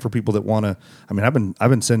locals and for people that want to. I mean, I've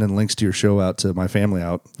been sending links to your show out to my family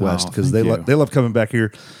out west because they love coming back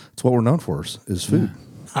here. It's what we're known for is food.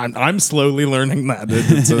 I'm slowly learning that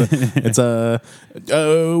it's a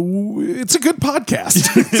good podcast.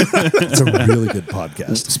 It's a really good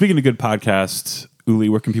podcast. Speaking of good podcasts, Uli,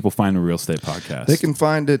 where can people find a Real Estate Podcast? They can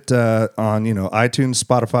find it on iTunes,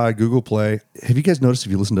 Spotify, Google Play. Have you guys noticed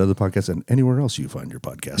if you listen to other podcasts and anywhere else you find your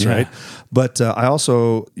podcast, right? But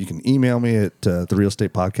you can email me at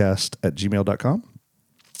therealestatepodcast@gmail.com,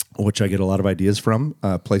 which I get a lot of ideas from,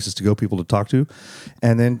 places to go, people to talk to.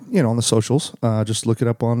 And then, on the socials, just look it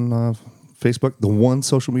up on Facebook. The one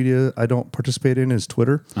social media I don't participate in is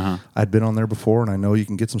Twitter. I'd been on there before, and I know you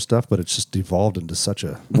can get some stuff, but it's just evolved into such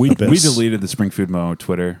a we abyss. deleted the Spring Food Mo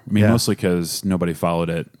Twitter. I mean, Yeah. mostly because nobody followed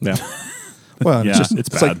it. Yeah. Well, Yeah, it's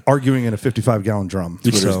it's like bad. arguing in a 55-gallon drum.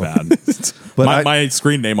 Twitter's So- bad. But my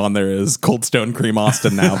screen name on there is Cold Stone Cream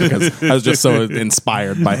Austin now because I was just so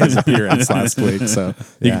inspired by his appearance last week. So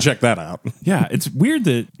you can check that out. Yeah, it's weird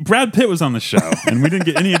that Brad Pitt was on the show and we didn't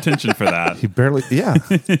get any attention for that. He barely,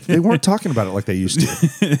 they weren't talking about it like they used to.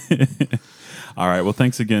 All right. Well,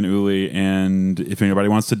 thanks again, Uli. And if anybody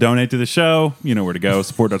wants to donate to the show, you know where to go.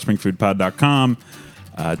 Support.springfoodpod.com.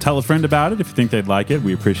 Tell a friend about it if you think they'd like it.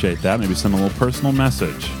 We appreciate that. Maybe send a little personal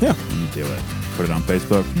message. Yeah. When you do it. Put it on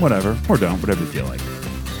Facebook, whatever, or don't, whatever you feel like.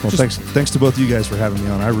 Well, thanks to both of you guys for having me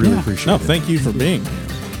on. I really appreciate No, it. thank you for being here.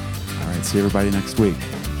 All right. See everybody next week.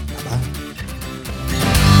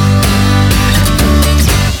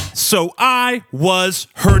 So I was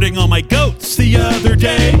herding all my goats the other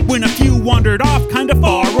day when a few wandered off kind of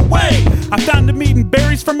far away. I found them eating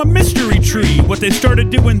berries from a mystery tree. What they started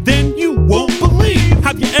doing then you won't believe.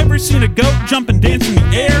 Have you ever seen a goat jump and dance in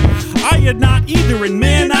the air? I had not either, and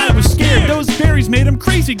man, I was scared. Those berries made him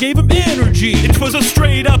crazy, gave him energy. It was a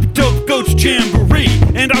straight up dope goats jamboree,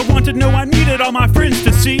 and I wanted, no, I needed all my friends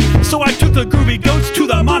to see. So I took the groovy goats to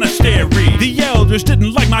the monastery. The elders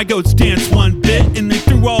didn't like my goats dance one bit, and they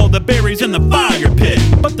threw all the berries in the fire pit.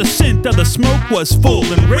 But the scent of the smoke was full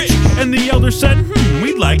and rich, and the elders said,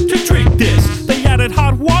 we'd like to drink this. They added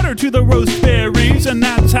hot water to the roast berries, and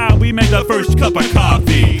that's how we made the first cup of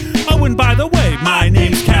coffee. Oh, and by the way, my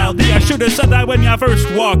name's Cal D. I should have said that when you first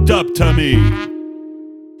walked up to me.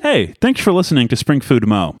 Hey, thanks for listening to Spring Food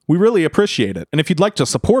Mo. We really appreciate it. And if you'd like to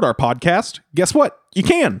support our podcast, guess what? You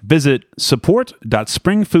can. Visit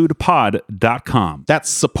support.springfoodpod.com. That's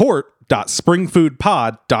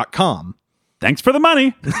support.springfoodpod.com. Thanks for the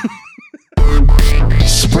money.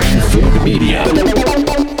 Spring Food Media.